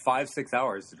 It's like 5-6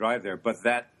 hours to drive there. But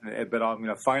I'm going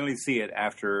to finally see it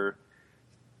after...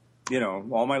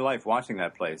 all my life watching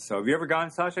that place. So have you ever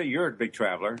gone, Sasha? You're a big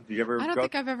traveler. Do you ever I don't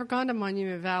think I've ever gone to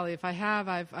Monument Valley. If I have,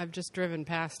 I've just driven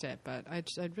past it. But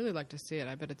I'd really like to see it.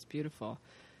 I bet it's beautiful.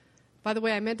 By the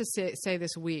way, I meant to say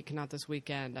this week, not this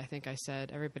weekend. I think I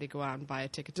said everybody go out and buy a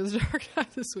ticket to The Dark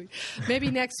Knight this week. Maybe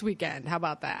next weekend. How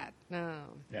about that? No.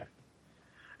 Yeah.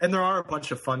 And there are a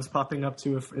bunch of funds popping up,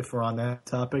 too, if we're on that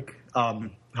topic.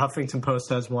 Huffington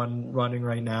Post has one running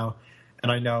right now. And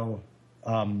I know...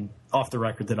 off the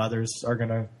record that others are going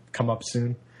to come up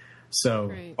soon. So,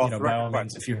 by all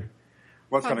means, if you're...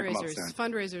 What's going to come up soon?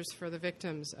 Fundraisers for the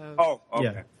victims of... Oh,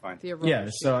 okay, fine. The erosion. Yeah,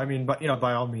 so, I mean,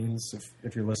 by all means,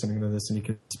 if you're listening to this and you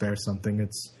can spare something,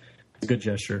 it's a good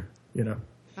gesture,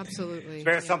 Absolutely.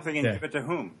 Spare something and give it to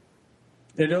whom?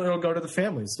 It'll go to the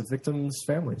families, the victims'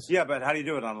 families. Yeah, but how do you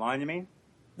do it? Online, you mean?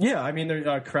 Yeah, I mean,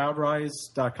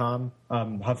 crowdrise.com,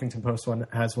 Huffington Post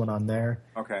has one on there.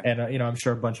 Okay. And, I'm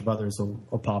sure a bunch of others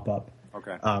will pop up.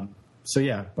 Okay. So,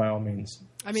 yeah, by all means.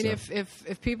 I mean,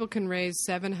 if people can raise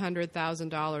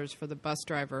 $700,000 for the bus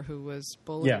driver who was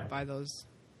bullied by those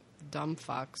dumb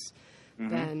fucks,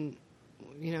 then,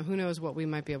 who knows what we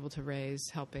might be able to raise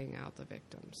helping out the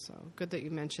victims. So good that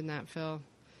you mentioned that, Phil.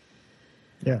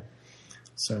 Yeah.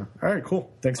 So, all right, cool.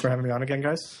 Thanks for having me on again,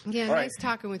 guys. Yeah, nice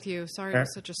talking with you. Sorry it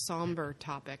was such a somber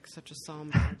topic, such a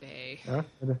somber day. But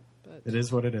it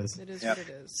is what it is. It is what it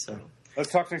is. So.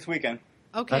 Let's talk next weekend.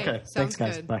 Okay. Sounds thanks,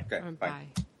 guys. good. Bye. Okay, bye.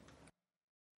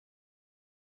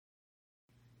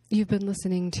 You've been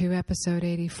listening to episode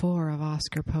 84 of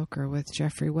Oscar Poker with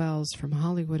Jeffrey Wells from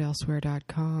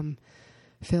HollywoodElsewhere.com,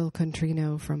 Phil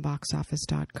Contrino from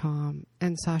BoxOffice.com,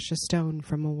 and Sasha Stone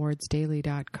from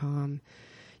AwardsDaily.com.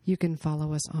 You can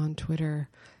follow us on Twitter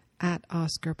at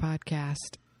Oscar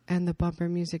Podcast. And the bumper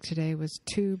music today was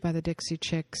 2 by the Dixie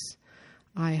Chicks,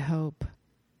 I Hope,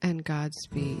 and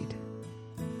Godspeed.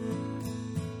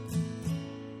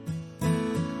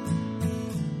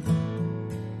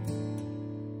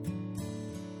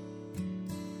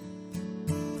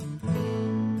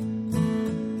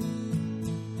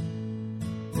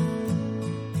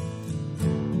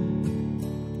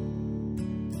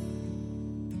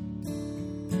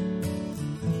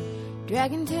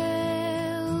 Dragon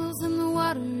tails and the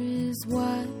water is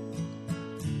white.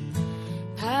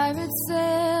 Pirates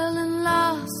sail and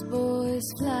lost boys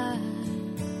fly.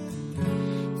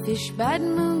 Fish bite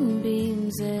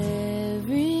moonbeams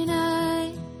every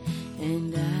night.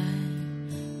 And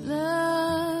I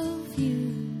love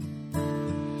you.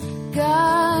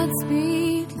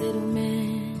 Godspeed, little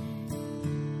man.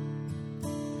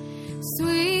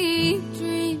 Sweet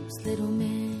dreams, little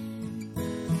man.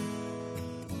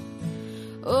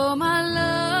 Oh, my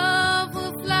love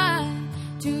will fly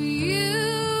to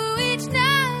you each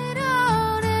night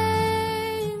on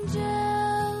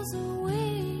angels'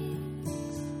 wings.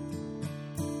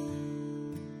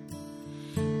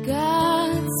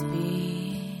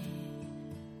 Godspeed,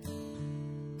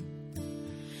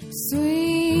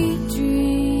 sweet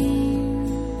dreams.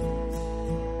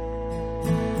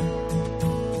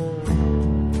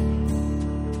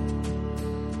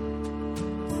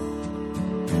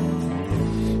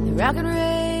 The rocket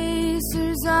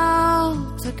racers all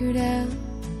tuckered out.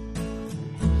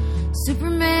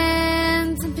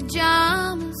 Superman's in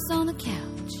pajamas on the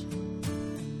couch.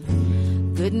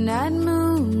 Good night,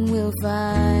 moon, we'll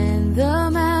find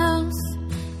the mouse.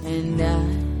 And I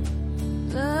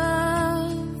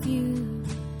love you.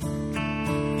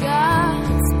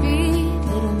 Godspeed,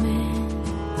 little man.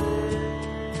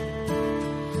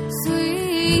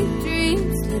 Sweet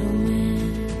dreams, little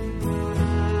man.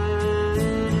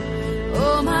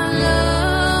 Oh, my love.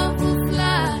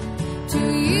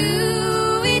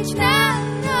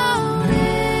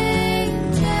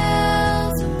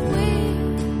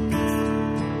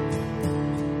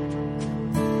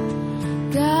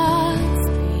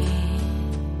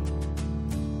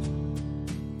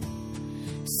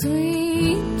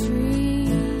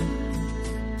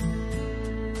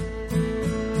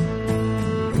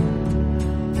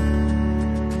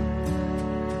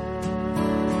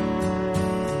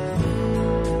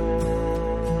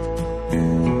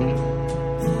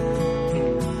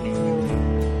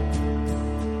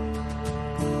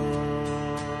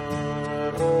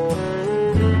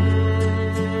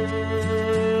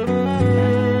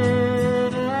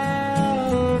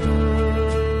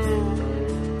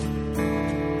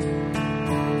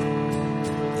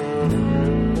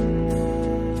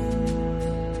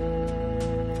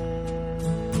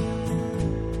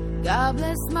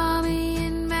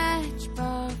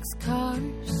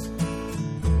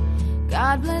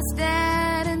 God bless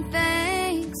Dad and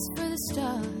thanks for the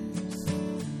stars.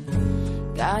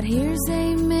 God hears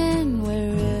amen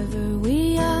wherever